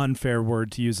the unfair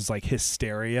word to use is like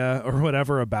hysteria or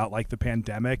whatever about like the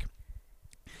pandemic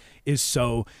is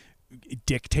so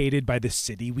dictated by the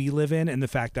city we live in and the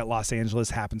fact that Los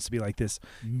Angeles happens to be like this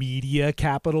media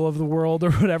capital of the world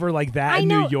or whatever, like that in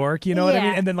New York, you know what I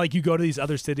mean? And then like you go to these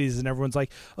other cities and everyone's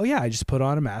like, oh yeah, I just put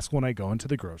on a mask when I go into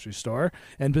the grocery store.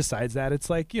 And besides that, it's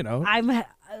like, you know.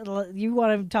 You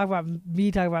want to talk about me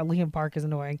talking about Lincoln Park is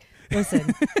annoying.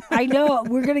 Listen, I know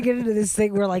we're going to get into this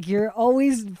thing where like you're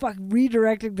always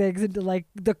redirecting things into like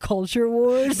the culture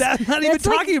wars. That's not even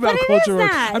talking about culture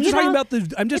wars. I'm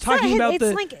just talking about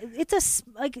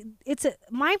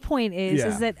my point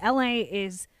is that LA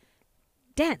is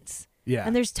dense. Yeah.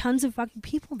 And there's tons of fucking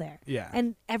people there. Yeah.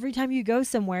 And every time you go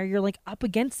somewhere, you're like up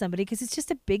against somebody because it's just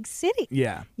a big city.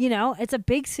 Yeah. You know, it's a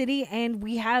big city and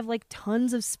we have like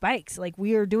tons of spikes. Like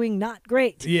we are doing not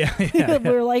great. Yeah.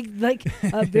 We're like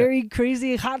a very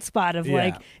crazy hotspot of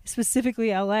like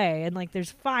specifically LA. And like there's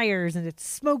fires and it's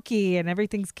smoky and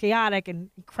everything's chaotic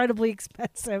and incredibly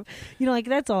expensive. You know, like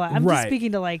that's all. I'm just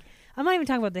speaking to like, I'm not even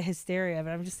talking about the hysteria, but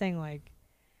I'm just saying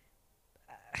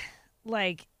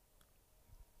like,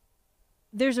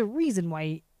 there's a reason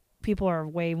why people are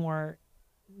way more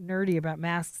nerdy about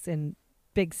masks in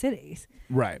big cities.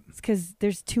 Right. It's because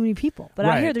there's too many people. But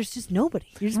out here, there's just nobody.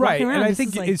 You're just walking around. And I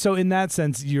think so. In that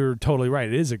sense, you're totally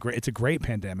right. It's a great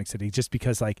pandemic city, just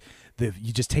because like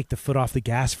you just take the foot off the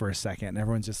gas for a second, and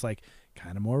everyone's just like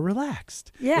kind of more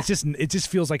relaxed. Yeah. It just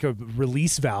feels like a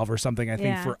release valve or something. I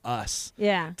think for us.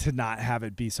 Yeah. To not have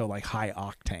it be so like high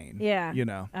octane. Yeah. You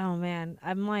know. Oh man,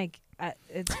 I'm like.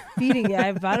 It's feeding.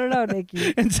 I don't know,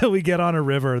 Nikki. Until we get on a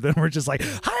river, then we're just like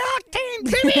high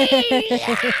octane, baby.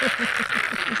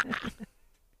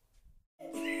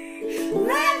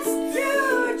 Let's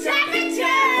do jumping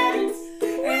jacks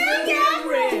and get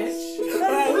rich.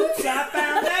 Oops, I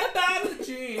found that bottle of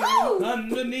gin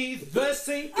underneath the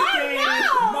sink again.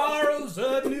 Tomorrow's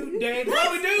a new day.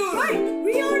 What we do?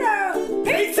 We order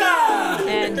pizza.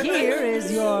 And here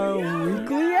is your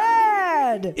weekly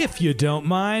ad. If you don't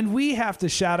mind, we have to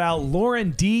shout out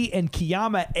Lauren D and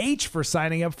Kiyama H for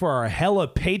signing up for our Hella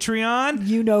Patreon.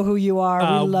 You know who you are.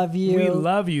 We love you. We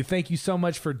love you. Thank you so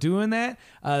much for doing that.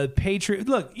 Patreon.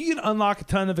 Look, you can unlock a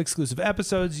ton of exclusive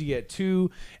episodes. You get 2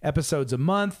 episodes a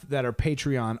month that are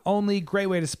Patreon only. Great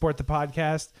way to support the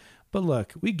podcast. But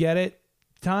look, we get it.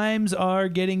 Times are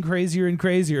getting crazier and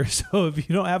crazier. So if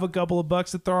you don't have a couple of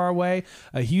bucks to throw our way,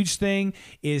 a huge thing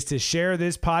is to share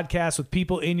this podcast with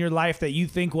people in your life that you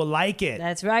think will like it.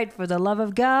 That's right. For the love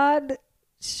of God,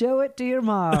 show it to your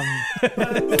mom. Oops, I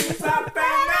found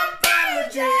that bottle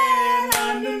of gin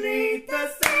underneath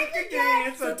the sink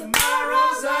again. So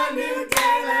tomorrow's a new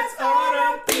day. Let's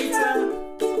order pizza.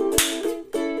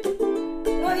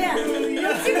 Oh yeah.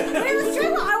 Let's try.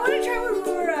 I want to try when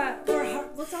we're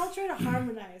let's all try to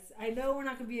harmonize. I know we're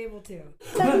not going to be able to.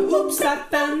 Oops, I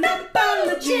found that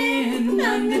bottle of gin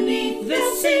underneath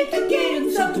the sink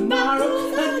again. So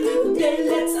tomorrow, a new day,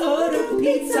 let's order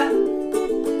pizza.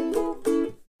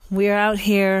 We are out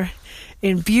here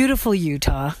in beautiful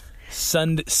Utah.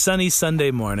 Sunny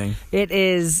Sunday morning. It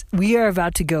is. We are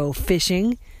about to go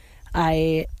fishing.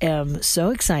 I am so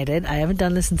excited. I haven't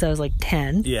done this since I was like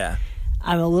 10. Yeah.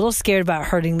 I'm a little scared about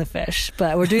hurting the fish,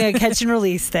 but we're doing a catch and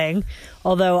release thing.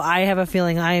 Although I have a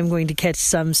feeling I am going to catch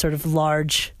some sort of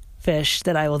large fish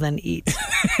that I will then eat.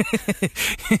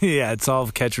 Yeah, it's all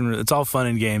fun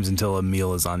and games until a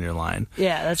meal is on your line.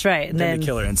 Yeah, that's right. And then the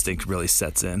killer instinct really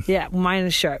sets in. Yeah, mine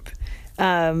is sharp.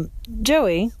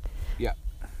 Joey. Yeah.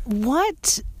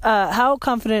 How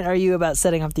confident are you about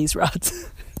setting up these rods?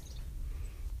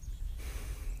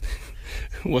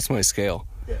 What's my scale?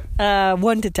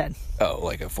 1 to 10. Oh,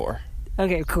 like a 4.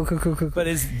 Okay, cool. But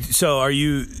are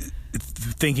you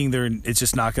thinking it's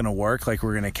just not going to work? Like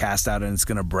we're going to cast out and it's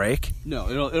going to break? No,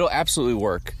 it'll absolutely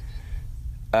work.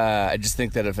 I just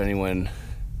think that if anyone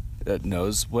that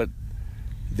knows what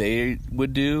they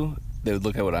would do, they would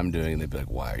look at what I'm doing and they'd be like,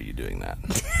 why are you doing that?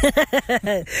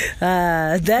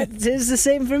 That is the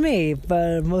same for me,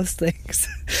 but most things,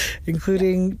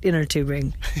 including inner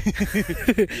tubing.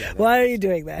 Why are you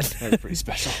doing that? That's pretty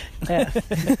special. Yeah.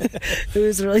 It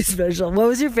was really special. What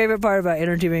was your favorite part about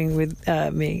inner tubing with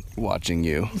me? Watching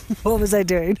you. What was I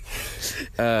doing?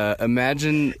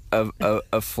 Imagine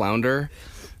a flounder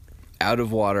out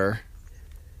of water,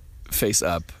 face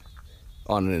up,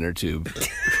 on an inner tube,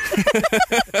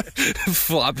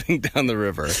 flopping down the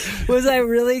river. Was I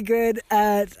really good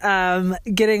at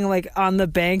getting like on the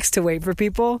banks to wait for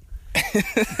people?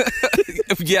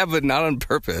 Yeah, but not on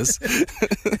purpose.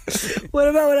 What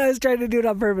about when I was trying to do it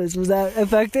on purpose? Was that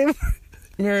effective?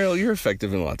 Muriel, you're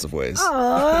effective in lots of ways.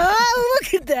 Oh,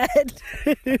 look at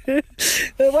that.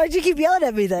 Why'd you keep yelling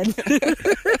at me then?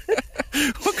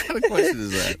 What kind of question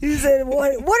is that? You said,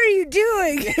 what are you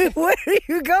doing? Where are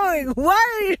you going?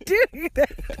 Why are you doing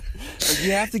that?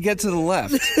 You have to get to the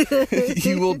left.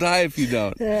 You will die if you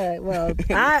don't. Well,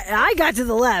 I got to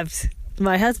the left.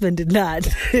 My husband did not.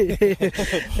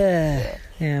 Yeah.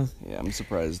 Yeah, I'm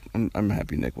surprised. I'm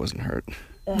happy Nick wasn't hurt.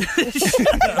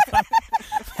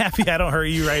 Happy I don't hurt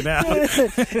you right now.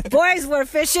 Boys, we're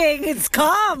fishing. It's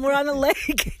calm. We're on the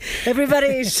lake.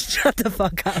 Everybody, shut the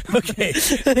fuck up. Okay.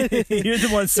 You're the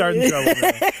one starting trouble.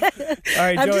 All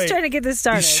right, I'm Joey. just trying to get this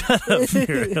started. Shut up,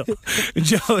 Muriel.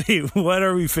 Joey, what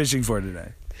are we fishing for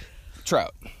today?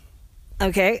 Trout.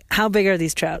 Okay, how big are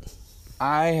these trout?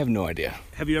 I have no idea.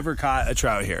 Have you ever caught a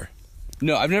trout here?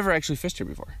 No, I've never actually fished here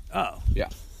before. Oh. Yeah.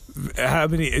 How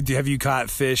many have you caught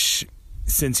fish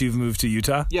since you've moved to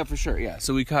Utah? Yeah, for sure. Yeah.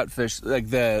 So we caught fish, like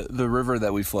the river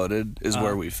that we floated is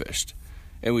where we fished.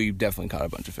 And we definitely caught a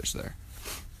bunch of fish there.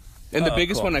 And the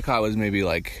biggest cool. one I caught was maybe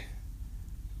like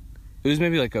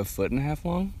a foot and a half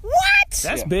long. What?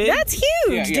 That's Yeah. big. That's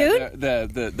huge, dude.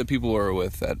 The people we were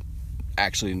with that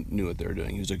actually knew what they were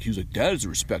doing. He was like, that is a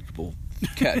respectable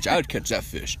catch. I would catch that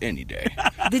fish any day.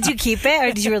 Did you keep it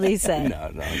or did you release it?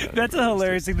 No. That's a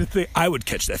hilarious thing to think. I would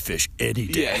catch that fish any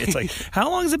day. Yeah. It's like, how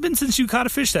long has it been since you caught a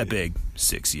fish that big?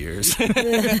 6 years.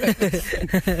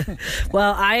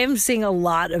 Well, I am seeing a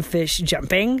lot of fish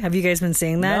jumping. Have you guys been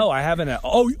seeing that? No, I haven't.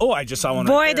 Oh, I just saw one.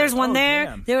 Boy, right there. there's one there.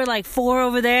 Damn. There were like 4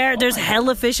 over there. There's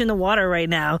hella fish in the water right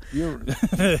now.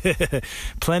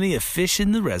 Plenty of fish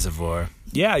in the reservoir.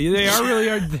 Yeah,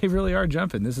 they really are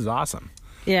jumping. This is awesome.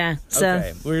 Yeah. So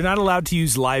Okay. We're not allowed to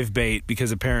use live bait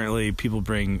because apparently people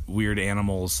bring weird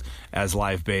animals as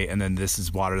live bait, and then this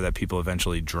is water that people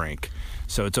eventually drink.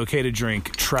 So it's okay to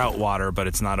drink trout water, but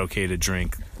it's not okay to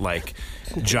drink like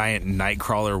giant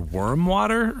nightcrawler worm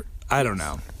water. I don't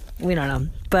know. we don't know,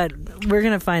 but we're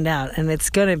gonna find out, and it's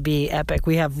gonna be epic.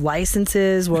 We have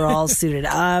licenses. We're all suited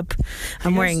up.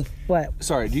 I'm wearing what?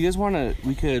 Sorry, do you guys want to?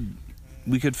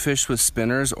 We could fish with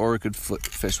spinners, or we could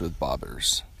fish with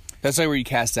bobbers. That's like where you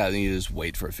cast out and you just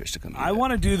wait for a fish to come in. I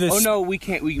want to do this. Oh no, we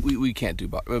can't. We can't do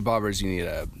bobbers. You need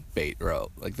a bait, or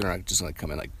like they're not just gonna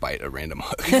come and like bite a random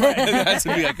hook. That's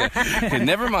gonna be like okay,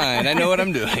 never mind. I know what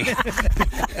I'm doing.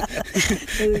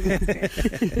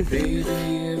 Baby,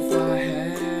 if I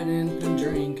hadn't been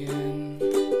drinking,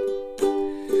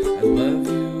 I'd love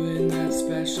you in that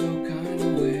special kind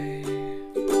of way.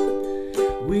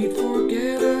 We'd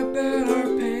forget about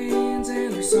our pains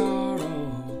and our sorrows.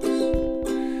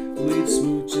 We'd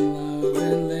smooch and love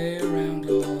and lay around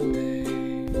all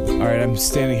day. All right, I'm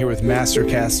standing here with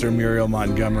Mastercaster Muriel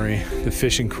Montgomery, the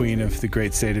fishing queen of the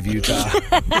great state of Utah.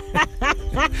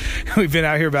 We've been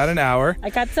out here about an hour. I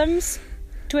got some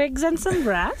twigs and some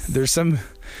grass. There's some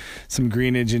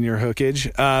greenage in your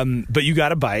hookage, but you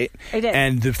got a bite. I did.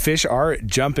 And the fish are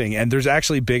jumping, and there's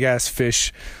actually big-ass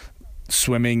fish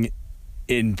swimming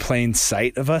in plain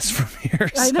sight of us from here.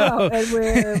 I know, and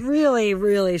we're really,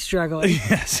 really struggling.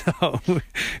 Yeah, so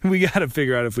we got to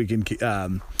figure out if we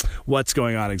can what's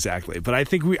going on exactly. But I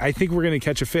think we're going to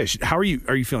catch a fish. How are you?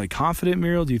 Are you feeling confident,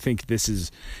 Muriel? Do you think this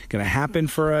is going to happen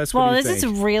for us? Well, What do you this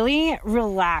think? is really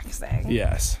relaxing.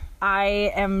 Yes.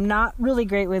 I am not really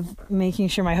great with making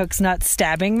sure my hook's not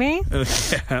stabbing me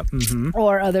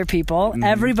or other people.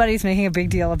 Everybody's making a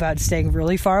big deal about staying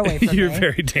really far away from You're me.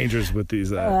 very dangerous with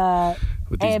these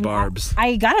And barbs.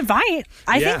 I got a bite.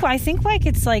 Yeah. I think like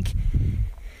it's like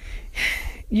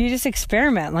you just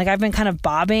experiment. Like I've been kind of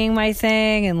bobbing my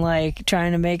thing and like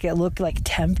trying to make it look like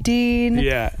tempting.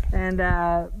 Yeah. And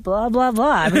blah blah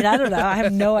blah. I mean, I don't know. I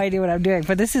have no idea what I'm doing.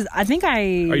 But this is. I think Are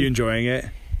you enjoying it?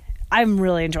 I'm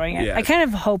really enjoying it. Yeah. I kind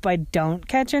of hope I don't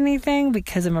catch anything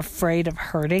because I'm afraid of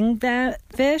hurting that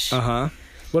fish. Uh-huh.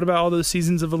 What about all those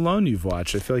seasons of Alone you've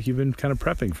watched? I feel like you've been kind of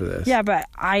prepping for this. Yeah, but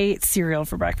I eat cereal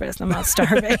for breakfast. I'm not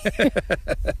starving.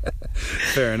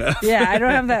 Fair enough. Yeah, I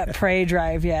don't have that prey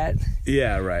drive yet.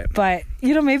 Yeah, right. But,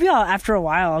 maybe after a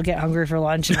while I'll get hungry for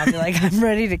lunch and I'll be like, I'm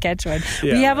ready to catch one.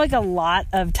 Yeah, we have right. like a lot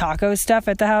of taco stuff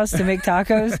at the house to make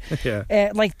tacos.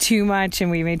 Yeah. Like too much,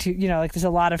 and we made like there's a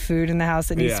lot of food in the house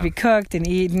that needs Yeah. to be cooked and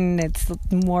eaten. It's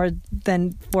more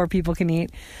than 4 people can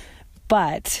eat.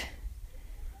 But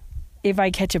if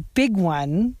I catch a big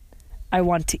one, I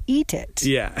want to eat it.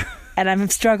 Yeah. And I'm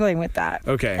struggling with that.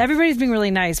 Okay. Everybody's being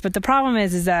really nice, but the problem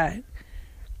is that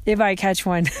if I catch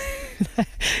one,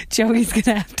 Joey's going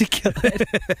to have to kill it.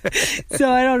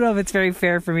 So I don't know if it's very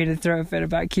fair for me to throw a fit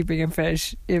about keeping a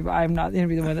fish if I'm not going to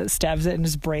be the one that stabs it in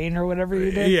his brain or whatever you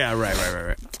did. Yeah,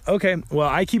 right. Okay. Well,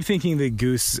 I keep thinking the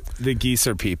geese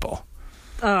are people.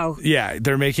 Oh, Yeah,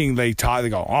 they talk, they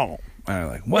go, oh. And I'm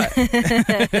like,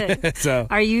 what? So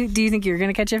do you think you're going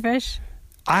to catch a fish?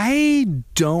 I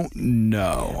don't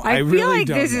know. I feel really like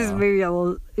don't this know. is maybe a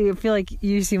little, I feel like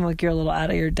you seem like you're a little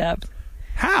out of your depth.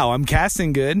 How? I'm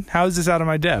casting good. How is this out of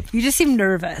my depth? You just seem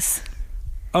nervous.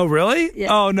 Oh, really?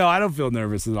 Yeah. Oh, no, I don't feel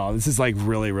nervous at all. This is like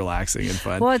really relaxing and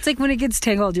fun. Well, it's like when it gets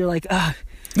tangled, you're like, ugh,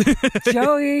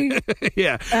 Joey.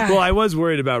 Yeah. Well, I was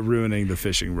worried about ruining the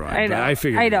fishing rod. I know. But I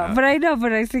figured it out. But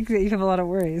I think that you have a lot of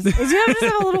worries. You just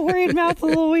have a little worried mouth, a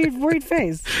little worried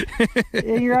face.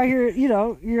 And you're out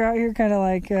here, kind of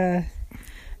like, I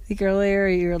think earlier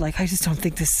you were like, I just don't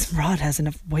think this rod has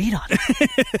enough weight on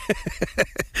it.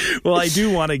 Well, I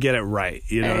do want to get it right.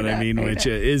 You know what I mean? I Which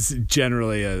know. is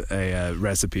generally a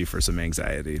recipe for some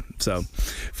anxiety. So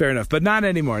fair enough. But not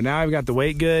anymore. Now I've got the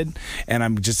weight good, and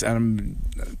I'm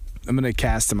going to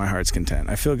cast to my heart's content.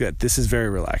 I feel good. This is very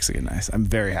relaxing and nice. I'm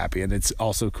very happy. And it's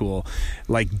also cool.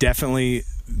 Like, definitely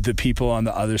the people on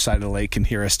the other side of the lake can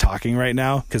hear us talking right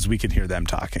now because we can hear them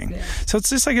talking. Yeah. So it's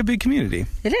just like a big community.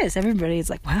 It is. Everybody is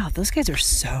like, wow, those guys are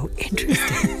so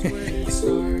interesting. We'd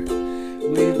start,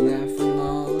 we'd laugh and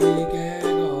lollygag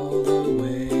all the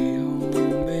way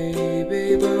home,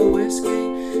 baby. But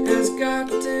whiskey has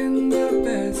gotten the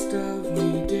best of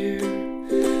me, dear.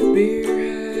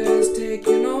 Beer has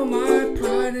taken all my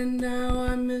pride, and now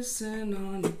I'm missing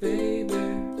on you, baby.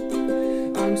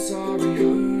 I'm sorry,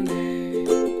 honey,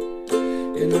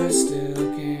 and I still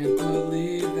can't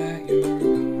believe that you're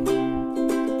gone.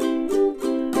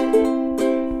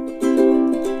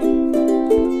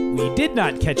 We did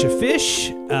not catch a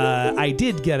fish. I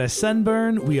did get a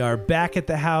sunburn. We are back at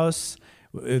the house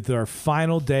with our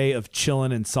final day of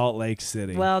chilling in Salt Lake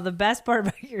City. Well, the best part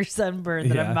about your sunburn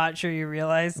that Yeah. I'm not sure you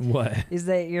realize What? is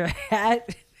that your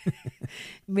hat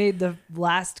made the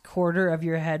last quarter of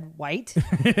your head white.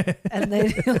 And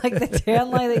then like the tan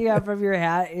line that you have from your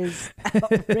hat is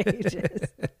outrageous.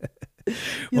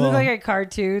 You Well- look like a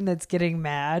cartoon that's getting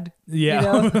mad. Yeah.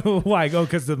 You know? Why? Oh,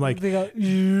 because I'm like, They go,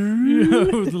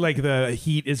 like the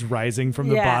heat is rising from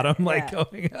the Yeah, bottom, like yeah.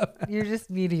 going up. you're just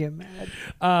medium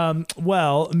mad.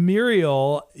 Well,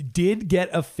 Muriel did get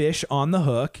a fish on the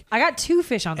hook. I got 2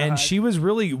 fish on the And hook. she was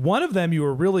really, one of them you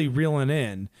were really reeling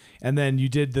in. And then you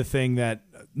did the thing that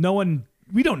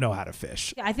we don't know how to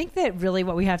fish. I think that really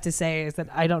what we have to say is that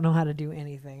I don't know how to do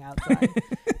anything outside.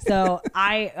 So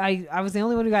I was the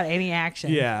only one who got any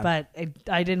action. Yeah. But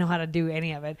I didn't know how to do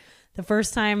any of it. The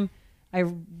first time I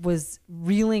was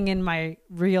reeling in my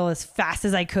reel as fast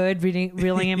as I could,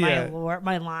 reeling in Yeah.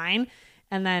 my line.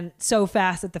 And then so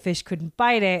fast that the fish couldn't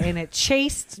bite it, and it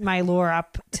chased my lure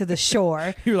up to the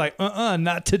shore. You're like,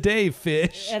 not today,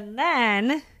 fish. And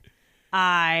then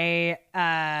I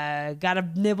got a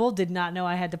nibble, did not know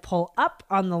I had to pull up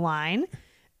on the line,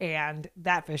 and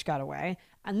that fish got away.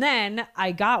 And then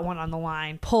I got one on the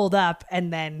line, pulled up,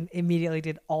 and then immediately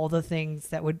did all the things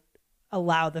that would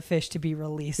allow the fish to be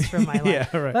released from my line.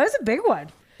 Yeah, right. That was a big one.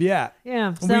 Yeah.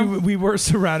 Yeah. So We were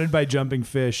surrounded by jumping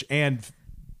fish and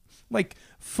like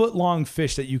foot-long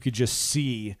fish that you could just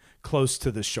see close to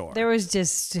the shore. there was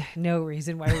just no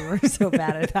reason why we were so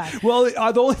bad at that. Well,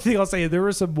 the only thing I'll say, there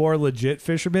were some more legit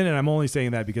fishermen, and I'm only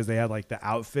saying that because they had like the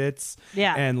outfits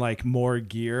Yeah. and like more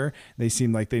gear. They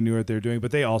seemed like they knew what they were doing, but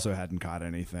they also hadn't caught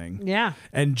anything. Yeah.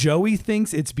 And Joey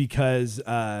thinks it's because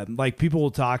like people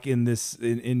will talk in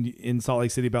Salt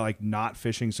Lake City about like not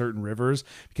fishing certain rivers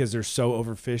because they're so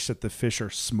overfished that the fish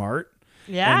are smart.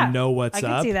 Yeah. And know what's I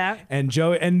can up. see that. And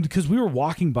Joey, and because we were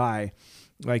walking by,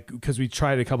 like, because we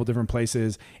tried a couple different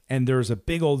places, and there was a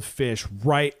big old fish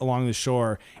right along the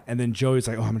shore, and then Joey's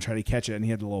like, "Oh, I'm gonna try to catch it," and he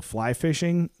had the little fly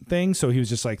fishing thing, so he was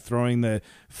just like throwing the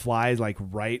flies like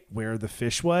right where the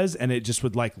fish was, and it just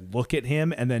would like look at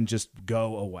him and then just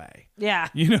go away. Yeah.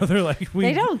 You know, they're like,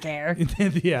 They don't care.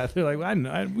 Yeah, they're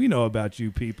like, we know about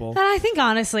you people. And I think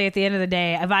honestly, at the end of the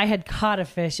day, if I had caught a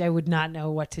fish, I would not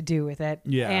know what to do with it.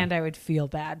 Yeah. And I would feel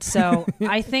bad. So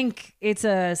I think it's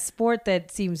a sport that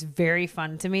seems very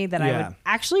fun to me that I Yeah. would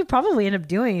actually probably end up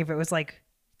doing if it was like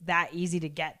that easy to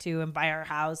get to and by our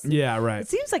house. Yeah, right. It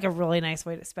seems like a really nice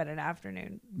way to spend an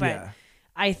afternoon. But Yeah.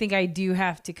 I think I do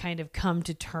have to kind of come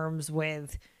to terms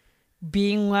with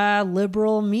being a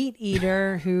liberal meat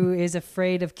eater who is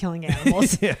afraid of killing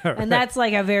animals. Yeah, right. And that's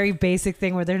like a very basic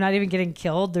thing where they're not even getting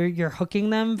killed. You're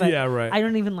hooking them. But Yeah, right. I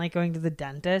don't even like going to the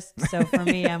dentist. So for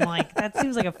me, I'm like, that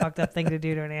seems like a fucked up thing to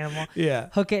do to an animal. Yeah.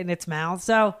 Hook it in its mouth.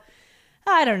 So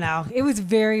I don't know. It was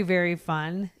very, very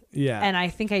fun. Yeah. And I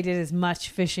think I did as much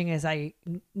fishing as I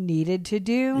needed to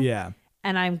do. Yeah.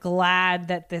 And I'm glad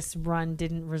that this run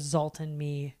didn't result in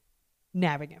me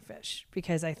nabbing a fish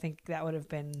because I think that would have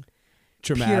been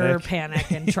Traumatic.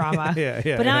 panic and trauma. Yeah,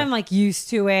 but now I'm like used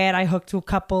to it. I hooked to a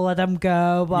couple, let them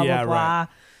go, blah, Yeah, blah, blah. right.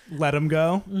 Let them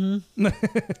go. Mm-hmm.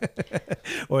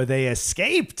 Or they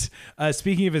escaped.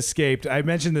 Speaking of escaped, I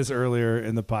mentioned this earlier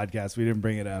in the podcast. We didn't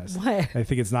bring it up. What? I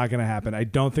think it's not going to happen. I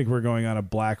don't think we're going on a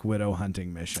Black Widow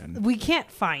hunting mission. We can't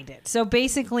find it. So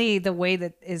basically, the way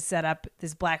that is set up,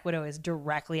 this Black Widow is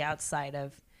directly outside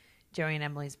of Joey and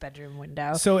Emily's bedroom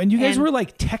window. So, and you guys were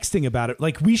like texting about it.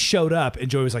 Like we showed up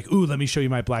and Joey was like, ooh, let me show you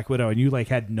my Black Widow. And you like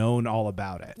had known all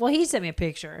about it. Well, he sent me a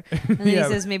picture. And then Yeah.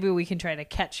 he says, maybe we can try to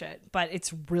catch it. But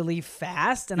it's really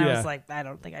fast. And I Yeah. was like, I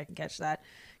don't think I can catch that.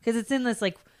 Because it's in this,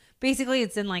 like, basically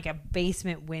it's in like a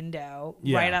basement window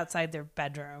Yeah. right outside their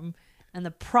bedroom. And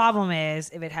the problem is,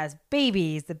 if it has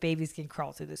babies, the babies can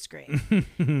crawl through the screen.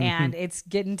 And it's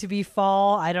getting to be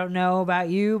fall. I don't know about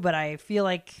you, but I feel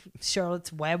like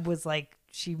Charlotte's Web was like,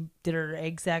 she did her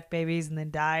egg sac babies and then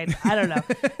died. I don't know.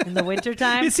 In the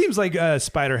wintertime. It seems like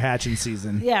spider hatching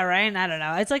season. Yeah, right. I don't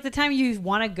know. It's like the time you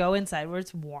want to go inside where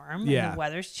it's warm Yeah. and the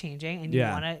weather's changing and you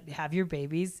Yeah. want to have your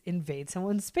babies invade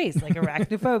someone's space, like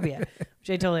arachnophobia, which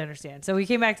I totally understand. So we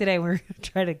came back today and we were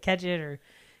trying to catch it or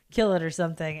kill it or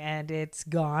something, and it's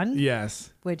gone,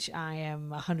 Yes. which I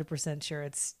am 100% sure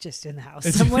it's just in the house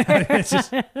somewhere. It's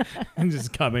just, I'm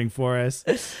just coming for us.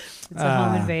 It's a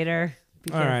home invader.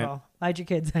 Be all right. careful. Hide your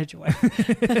kids, hide your wife.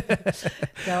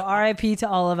 So RIP to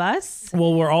all of us.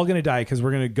 Well, we're all going to die because we're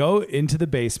going to go into the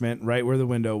basement right where the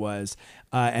window was.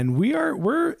 And we're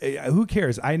who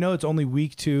cares? I know it's only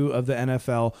week 2 of the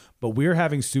NFL, but we're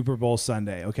having Super Bowl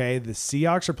Sunday. Okay. The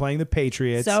Seahawks are playing the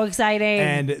Patriots. So exciting.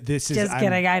 And this is Just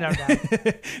kidding. I don't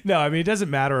know. No, I mean, it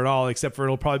doesn't matter at all, except for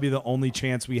it'll probably be the only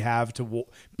chance we have to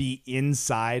be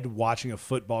inside watching a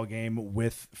football game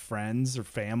with friends or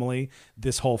family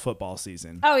this whole football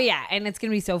season. Oh yeah, and it's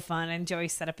gonna be so fun. And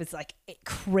Joey's setup is like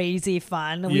crazy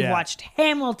fun. We Yeah. watched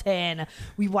Hamilton.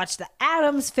 We watched the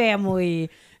Addams Family.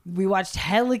 We watched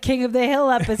Hella King of the Hill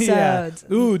episodes.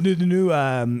 Yeah. Ooh, new.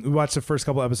 We watched the first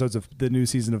couple episodes of the new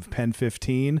season of Pen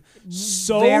 15.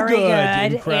 So Very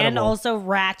good. Incredible. and also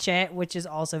Ratchet, which is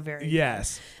also very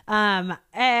Yes. good.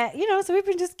 So we've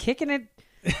been just kicking it.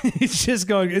 It's just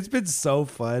going. It's been so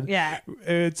fun. Yeah.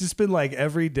 It's just been like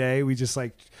every day we just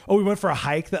like. Oh, we went for a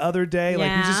hike the other day. Like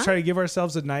we Yeah. just try to give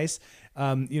ourselves a nice,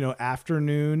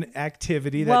 afternoon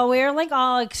activity. That, Well, we're like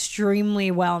all extremely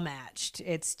well matched.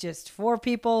 It's just 4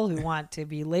 people who want to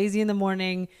be lazy in the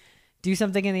morning, do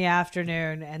something in the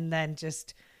afternoon, and then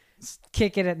just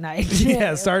kick it at night.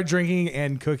 yeah, start drinking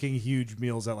and cooking huge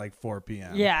meals at like 4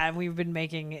 p.m. Yeah, and we've been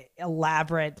making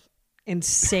elaborate,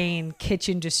 insane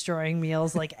kitchen destroying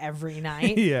meals like every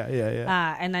night.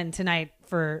 yeah. And then tonight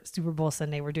for Super Bowl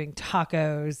Sunday, we're doing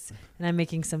tacos, and I'm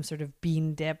making some sort of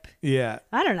bean dip. Yeah.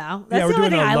 I don't know. Yeah, That's we're the only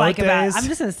doing thing I like about it. elotes. I'm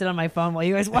just going to sit on my phone while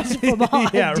you guys watch football.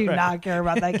 Yeah, I do right. not care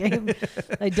about that game.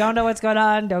 I don't know what's going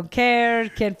on. Don't care.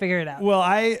 Can't figure it out. Well,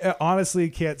 I honestly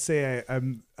can't say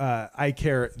I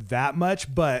care that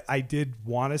much, but I did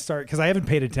want to start because I haven't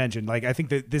paid attention. Like I think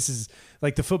that this is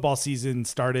like the football season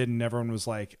started and everyone was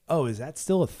like, "Oh, is that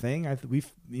still a thing?"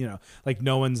 Like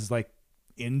no one's like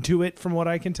into it from what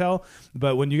I can tell.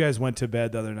 But when you guys went to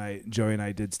bed the other night, Joey and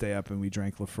I did stay up and we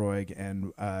drank Lafroig,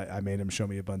 and I made him show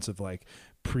me a bunch of like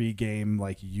pre-game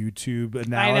like YouTube I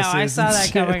analysis. know. I saw and that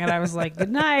shit. coming, and I was like,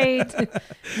 "Good night."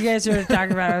 You guys started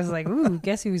talking about it. I was like, "Ooh,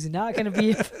 guess who's not going to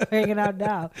be hanging out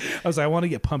now?" I was like, I want to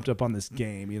get pumped up on this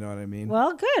game. You know what I mean?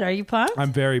 Well, good. Are you pumped?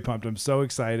 I'm very pumped. I'm so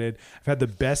excited. I've had the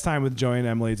best time with Joey and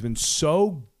Emily. It's been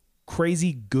so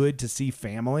crazy good to see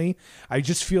family. I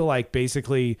just feel like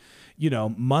basically,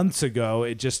 months ago,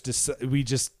 we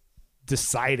just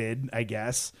decided, I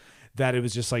guess, that it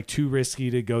was just like too risky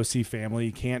to go see family.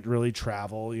 You can't really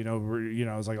travel.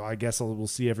 I was like, I guess we'll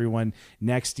see everyone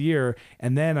next year.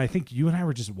 And then I think you and I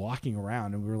were just walking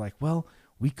around and we were like, well,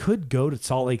 we could go to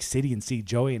Salt Lake City and see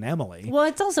Joey and Emily. Well,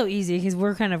 it's also easy because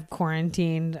we're kind of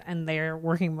quarantined and they're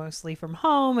working mostly from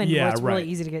home, and Yeah, it's right. really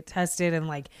easy to get tested and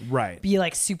like Right. be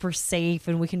like super safe,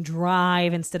 and we can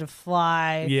drive instead of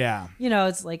fly. Yeah.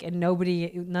 It's like, and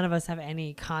none of us have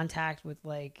any contact with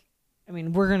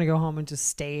we're gonna go home and just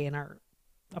stay in our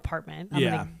apartment.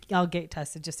 I'll get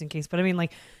tested just in case, but I mean,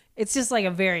 like, it's just like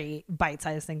a very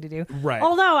bite-sized thing to do. Right.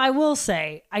 Although I will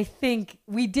say, I think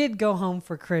we did go home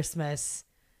for Christmas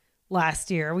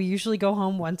last year. We usually go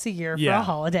home once a year for Yeah, a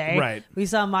holiday. right. We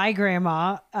saw my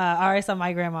grandma, or I saw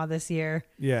my grandma this year.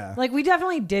 Yeah. Like, we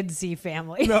definitely did see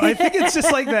family. No, I think it's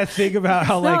just like that thing about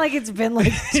how It's not like it's been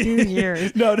like 2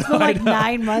 years. No, It's been I like know.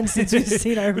 9 months since we've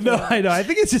seen our No, family. I know. I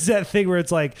think it's just that thing where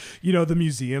it's like, you know, the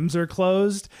museums are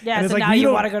closed. Yeah, and it's so like, now we you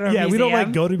don't- wanna go to a Yeah, we don't like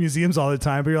museum. go to museums all the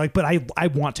time, but you're like, but I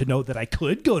want to know that I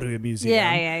could go to a museum.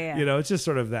 Yeah. You know, it's just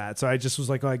sort of that. So I just was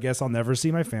like, oh, I guess I'll never see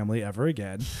my family ever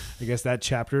again. I guess that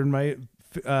chapter in my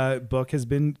book has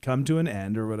been come to an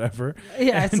end or whatever.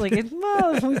 Yeah, it's like,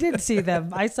 well, we did see them.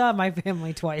 I saw my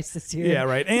family twice this year. Yeah,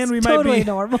 right. And It's we totally might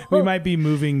be normal. we might be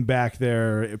moving back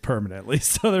there permanently.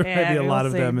 So there might be a we'll lot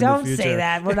of see. them Don't in the future. say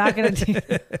that. We're not going to do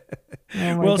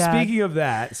Oh my Well, God. speaking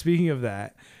of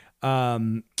that,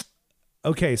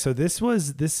 okay, so this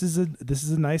is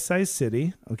a nice sized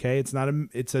city. Okay, it's not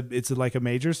it's like a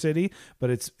major city, but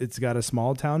it's got a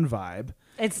small town vibe.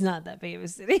 It's not that big of a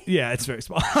city. Yeah, it's very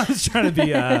small. I was trying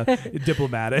to be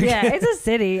diplomatic. Yeah, it's a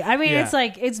city. I mean, Yeah.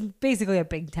 it's basically a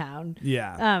big town.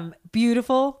 Yeah.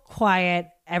 Beautiful, quiet,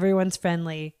 everyone's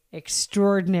friendly,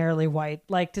 extraordinarily white,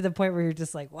 like to the point where you're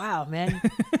just like, wow, man.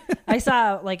 I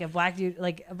saw like a black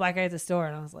guy at the store,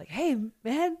 and I was like, hey,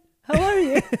 man, how are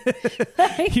you?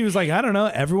 He was like, I don't know.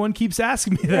 Everyone keeps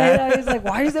asking me that. And I was like,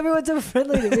 why is everyone so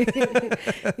friendly to me?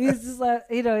 He's just like,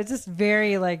 it's just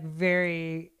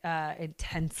very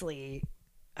intensely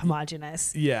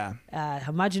homogenous. Yeah.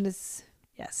 Homogenous,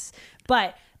 yes.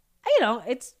 But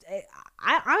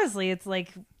I honestly, it's like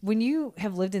when you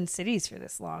have lived in cities for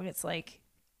this long, it's like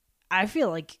I feel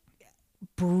like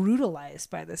brutalized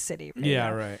by the city. Right Yeah,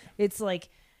 now. right. It's like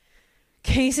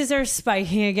cases are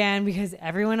spiking again because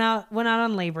everyone went out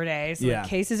on Labor Day. So Yeah. like,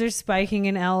 cases are spiking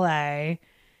in LA.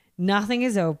 Nothing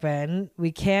is open.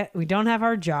 We don't have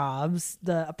our jobs.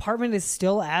 The apartment is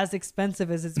still as expensive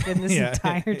as it's been this Yeah.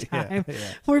 entire Yeah, time. yeah.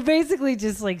 We're basically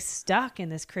just like stuck in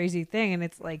this crazy thing. And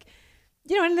it's like,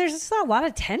 and there's just a lot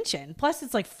of tension. Plus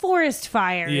it's like forest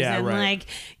fires Yeah, and right.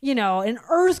 an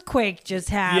earthquake just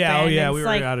happened. Yeah. Oh, yeah. It's We were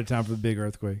like, out of town for the big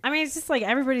earthquake. I mean, it's just like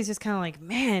everybody's just kind of like,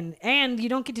 man, and you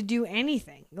don't get to do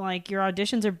anything. Like your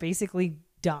auditions are basically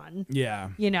done. Yeah.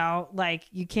 Like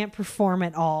you can't perform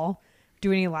at all,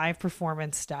 do any live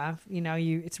performance stuff.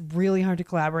 It's really hard to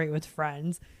collaborate with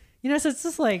friends. So it's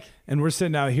just like, And we're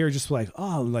sitting out here just like,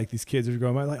 oh, like these kids are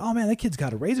going by like, oh man, that kid's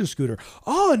got a razor scooter.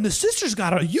 Oh, and the sister's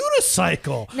got a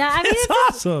unicycle. nah, I mean, It's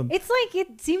awesome. It's like,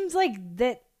 it seems like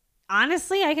that.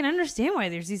 Honestly, I can understand why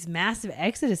there's these massive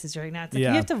exoduses right now. It's like Yeah.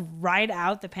 you have to ride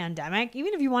out the pandemic,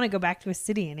 even if you want to go back to a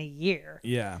city in a year.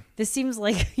 Yeah. This seems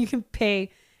like you can pay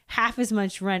half as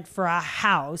much rent for a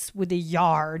house with a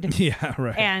yard Yeah,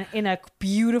 right. and in a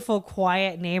beautiful,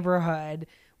 quiet neighborhood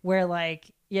where,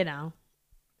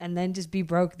 and then just be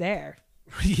broke there.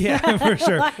 Yeah, for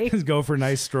sure. Like- Just go for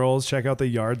nice strolls, check out the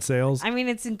yard sales. I mean,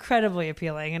 it's incredibly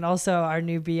appealing. And also, our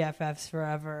new BFFs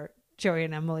forever, Joey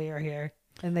and Emily, are here.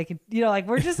 And they can,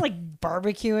 we're just like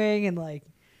barbecuing and like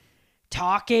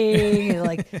talking and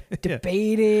like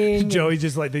debating. Joey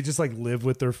they just live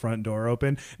with their front door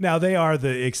open. Now they are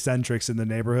the eccentrics in the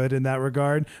neighborhood in that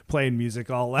regard, playing music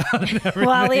all loud and everything.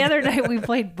 Well, the other night we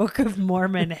played Book of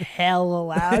Mormon hell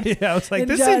loud. Yeah, I was like, And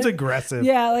this John- seems aggressive.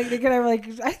 Yeah, like they're gonna like,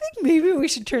 I think maybe we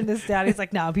should turn this down. He's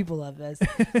like, no, people love this.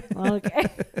 Okay.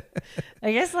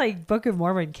 I guess like Book of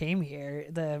Mormon came here,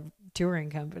 the touring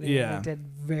company. Yeah. They did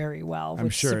very well, I'm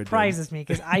which sure it did. surprises me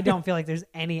because I don't feel like there's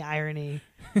any irony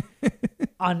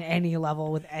on any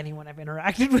level with anyone I've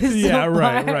interacted with. Yeah, so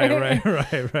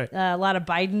right. far. A lot of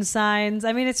Biden signs.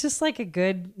 I mean, it's just like a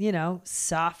good,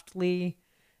 softly,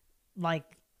 like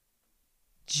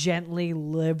gently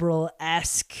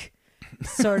liberal-esque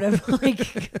sort of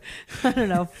like, I don't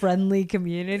know, friendly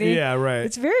community. Yeah, right.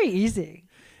 It's very easy.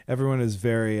 Everyone is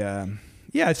very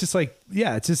it's just like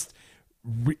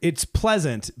it's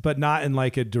pleasant, but not in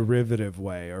like a derivative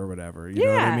way or whatever. You know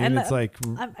what I Yeah, mean? and It's like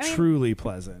I mean- truly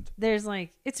pleasant. There's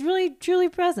like, it's really truly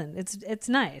present. It's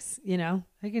nice,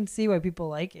 I can see why people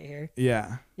like it here.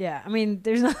 Yeah. Yeah, I mean,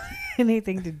 there's not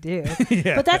anything to do.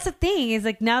 Yeah. But that's the thing is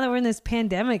like now that we're in this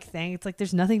pandemic thing, it's like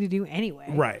there's nothing to do anyway.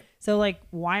 Right. So like,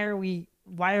 why are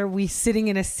we sitting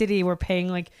in a city we're paying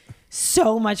like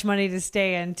so much money to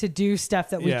stay in to do stuff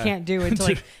that we Yeah. can't do until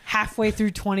like halfway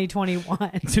through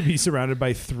 2021? To be surrounded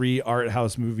by 3 art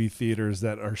house movie theaters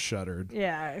that are shuttered.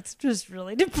 Yeah, it's just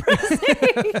really depressing.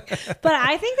 But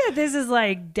I think that this is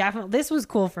like definitely, this was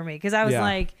cool for me because I was Yeah.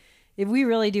 like, if we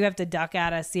really do have to duck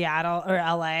out of Seattle or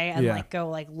LA and Yeah. like go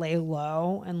like lay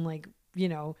low and like,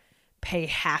 pay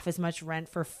half as much rent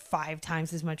for 5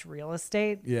 times as much real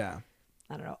estate. Yeah.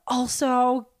 I don't know.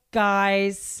 Also,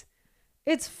 guys,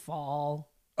 it's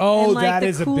fall. Oh, and, like, that the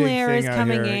is a cool big air thing is out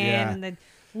coming here. in, Yeah. and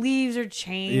leaves are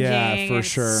changing. Yeah, for It's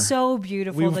sure. so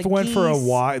beautiful. We The went for a geese.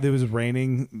 walk. It was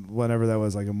raining whenever that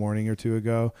was, like a morning or two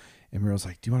ago. And Muriel's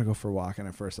like, do you want to go for a walk? And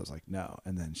at first I was like, no.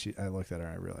 And then I looked at her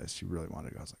and I realized she really wanted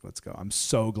to go. I was like, let's go. I'm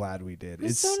so glad we did.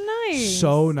 It's so nice.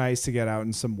 So nice to get out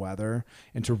in some weather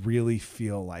and to really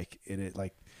feel like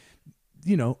like,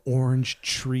 orange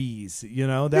trees,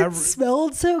 that It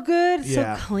smelled so good,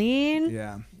 Yeah. so clean.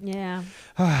 yeah. Yeah.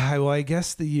 Well, I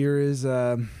guess the year is,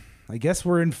 I guess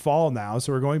we're in fall now.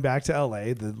 So we're going back to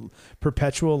LA, the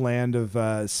perpetual land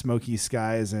of smoky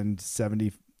skies and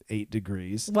 78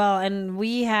 degrees. Well, and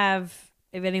we have,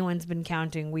 if anyone's been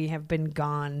counting, we have been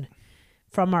gone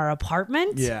from our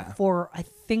apartment Yeah. for, I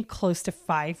think, close to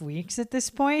 5 weeks at this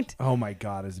point. Oh my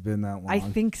God, it's been that long. I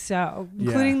think so, Yeah.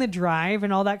 including the drive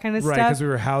and all that kind of Right, stuff. because we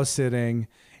were house sitting,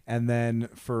 and then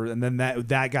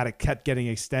that kept getting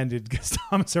extended because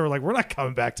Tom and Sarah were like, "We're not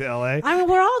coming back to LA." I mean,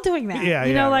 we're all doing that. Yeah,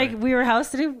 you know, yeah, like right. we were house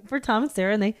sitting for Tom and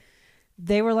Sarah, and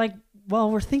they were like, "Well,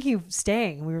 we're thinking of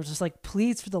staying." We were just like,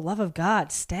 "Please, for the love of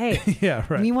God, stay." Yeah,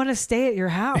 right. We want to stay at your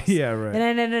house. Yeah, right.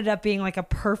 And it ended up being like a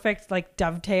perfect like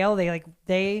dovetail.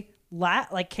 They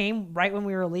came right when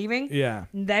we were leaving. Yeah,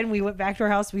 And then we went back to our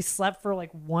house. We slept for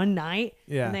like one night.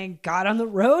 Yeah. And then got on the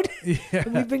road. yeah,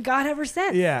 And we've been gone ever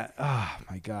since. yeah. Oh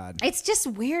my God. It's just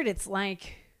weird. It's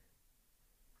like,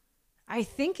 I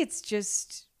think it's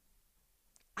just,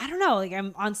 I don't know. Like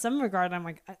I'm on some regard, I'm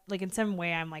like in some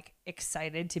way, I'm like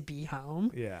excited to be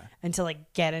home Yeah, and to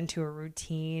like get into a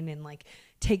routine and like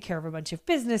take care of a bunch of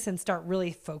business and start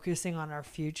really focusing on our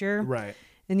future. right.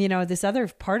 And this other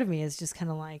part of me is just kind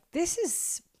of like, this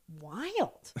is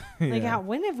wild. Like Yeah.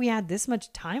 when have we had this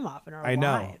much time off in our I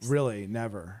know. lives? Really,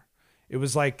 never. It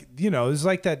was like it was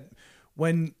like that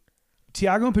when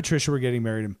Tiago and Patricia were getting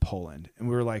married in Poland, and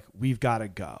we were like, we've got to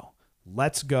go.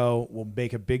 Let's go. We'll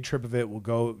make a big trip of it. We'll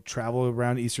go travel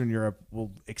around Eastern Europe.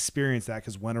 We'll experience that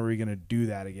because when are we going to do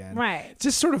that again? Right. It's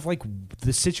just sort of like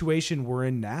the situation we're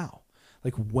in now.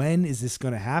 Like, when is this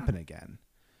going to happen again?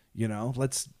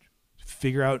 Let's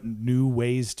figure out new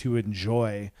ways to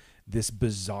enjoy this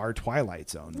bizarre Twilight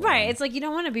Zone. Right. It's like you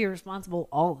don't want to be responsible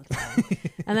all the time.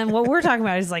 And then what we're talking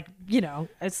about is like,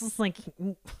 it's just like,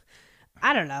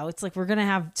 I don't know. It's like we're going to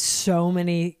have so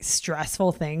many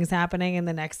stressful things happening in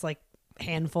the next like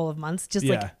handful of months, just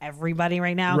Yeah. like everybody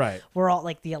right now. Right. We're all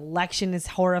like, the election is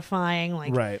horrifying.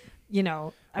 Like, Right.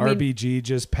 I mean, RBG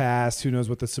just passed. Who knows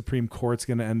what the Supreme Court's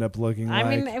going to end up looking like?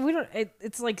 I mean, we don't.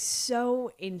 It's like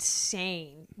so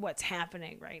insane what's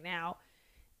happening right now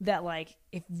that like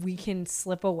if we can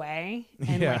slip away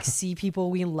and Yeah. like see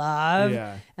people we love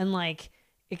Yeah. and like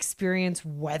experience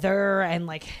weather and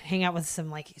like hang out with some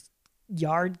like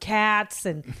yard cats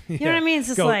and you know what I mean? It's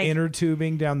just go like inner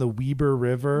tubing down the Weber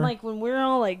River. like when we're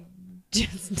all like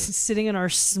just sitting in our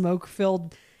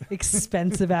smoke-filled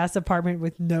expensive ass apartment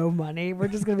with no money, we're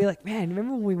just gonna be like, man,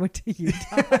 remember when we went to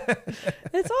Utah?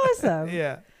 It's awesome.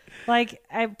 yeah. Like,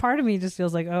 part of me just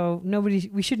feels like, oh,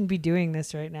 we shouldn't be doing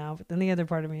this right now. But then the other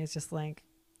part of me is just like,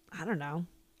 I don't know. I'm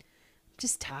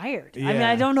just tired. I mean, Yeah.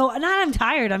 I don't know. Not I'm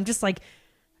tired. I'm just like,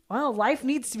 well, life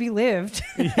needs to be lived.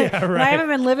 Yeah, And right. I haven't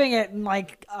been living it in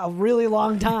like a really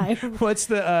long time. How's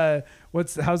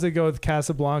it go with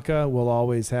Casablanca? We'll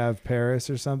always have Paris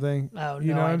or something. Oh, You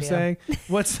no know what I'm idea. saying?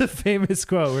 What's the famous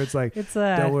quote where it's like, It's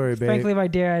don't worry, babe. frankly, my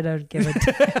dear, I don't give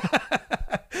it.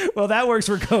 Well, that works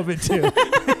for COVID too.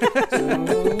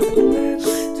 Let's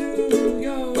do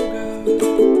yoga.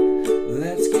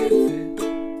 Let's get fit.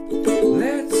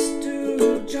 Let's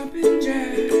do jumping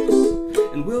jacks.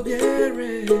 And we'll get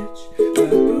rich.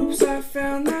 But oops, I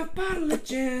found that bottle of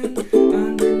gin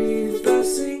underneath the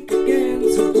sink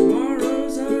again. So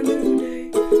tomorrow's our new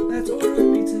day. Let's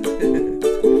order pizza.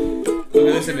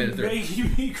 Okay, this I made it through.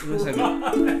 Making me This I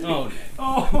cry. made- Oh,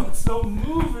 Oh, it's so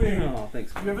moving. oh,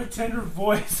 thanks. You have a tender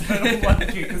voice. I don't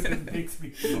like it because it makes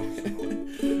me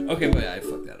emotional. Okay, but I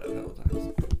fucked that up a couple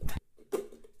times.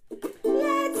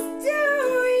 Let's do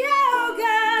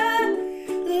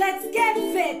yoga. Let's get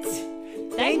fit.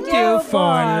 Thank you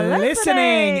for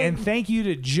listening, and thank you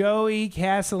to Joey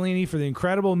Castellini for the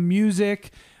incredible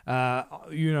music.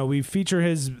 We feature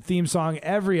his theme song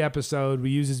every episode. We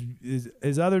use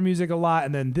his other music a lot,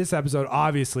 and then this episode,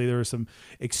 obviously, there was some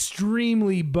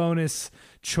extremely bonus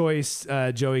choice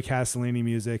Joey Castellini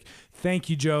music. Thank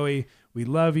you, Joey. We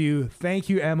love you. Thank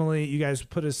you, Emily. You guys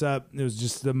put us up. It was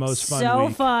just the most fun So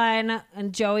week. fun.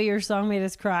 And Joey, your song made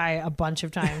us cry a bunch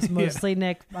of times. Mostly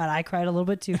Nick, but I cried a little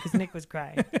bit too because Nick was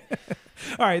crying.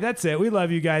 All right, that's it. We love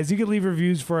you guys. You can leave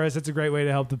reviews for us. That's a great way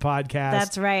to help the podcast.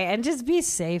 That's right. And just be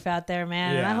safe out there,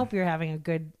 man. And I Yeah. hope you're having a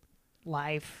good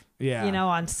life. Yeah. You know,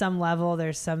 on some level,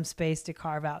 there's some space to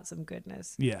carve out some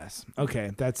goodness. Yes. Okay,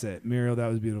 that's it. Muriel, that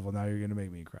was beautiful. Now you're going to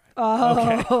make me cry.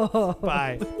 Oh. Okay.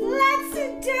 Bye. Let's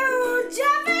do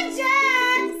jumping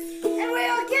jacks and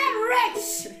we'll get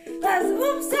rich. Let's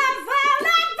oops and fall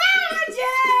like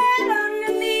jet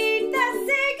underneath the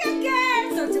sink again.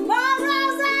 So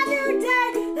tomorrow's a new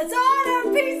day. Let's order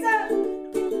pizza.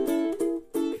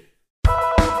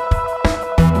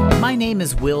 My name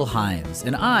is Will Hines,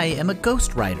 and I am a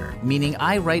ghostwriter, meaning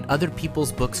I write other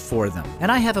people's books for them. And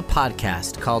I have a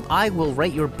podcast called I Will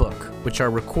Write Your Book, which are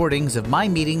recordings of my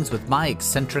meetings with my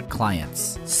eccentric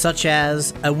clients, such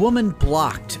as a woman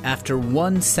blocked after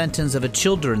one sentence of a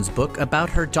children's book about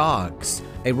her dogs,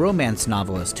 a romance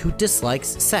novelist who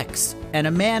dislikes sex, and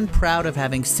a man proud of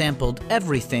having sampled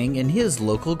everything in his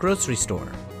local grocery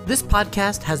store. This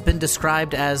podcast has been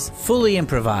described as fully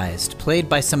improvised, played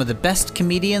by some of the best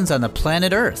comedians on the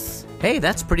planet Earth. Hey,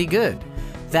 that's pretty good.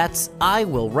 That's I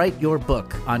Will Write Your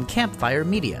Book on Campfire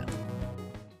Media.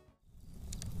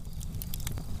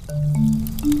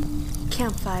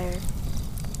 Campfire.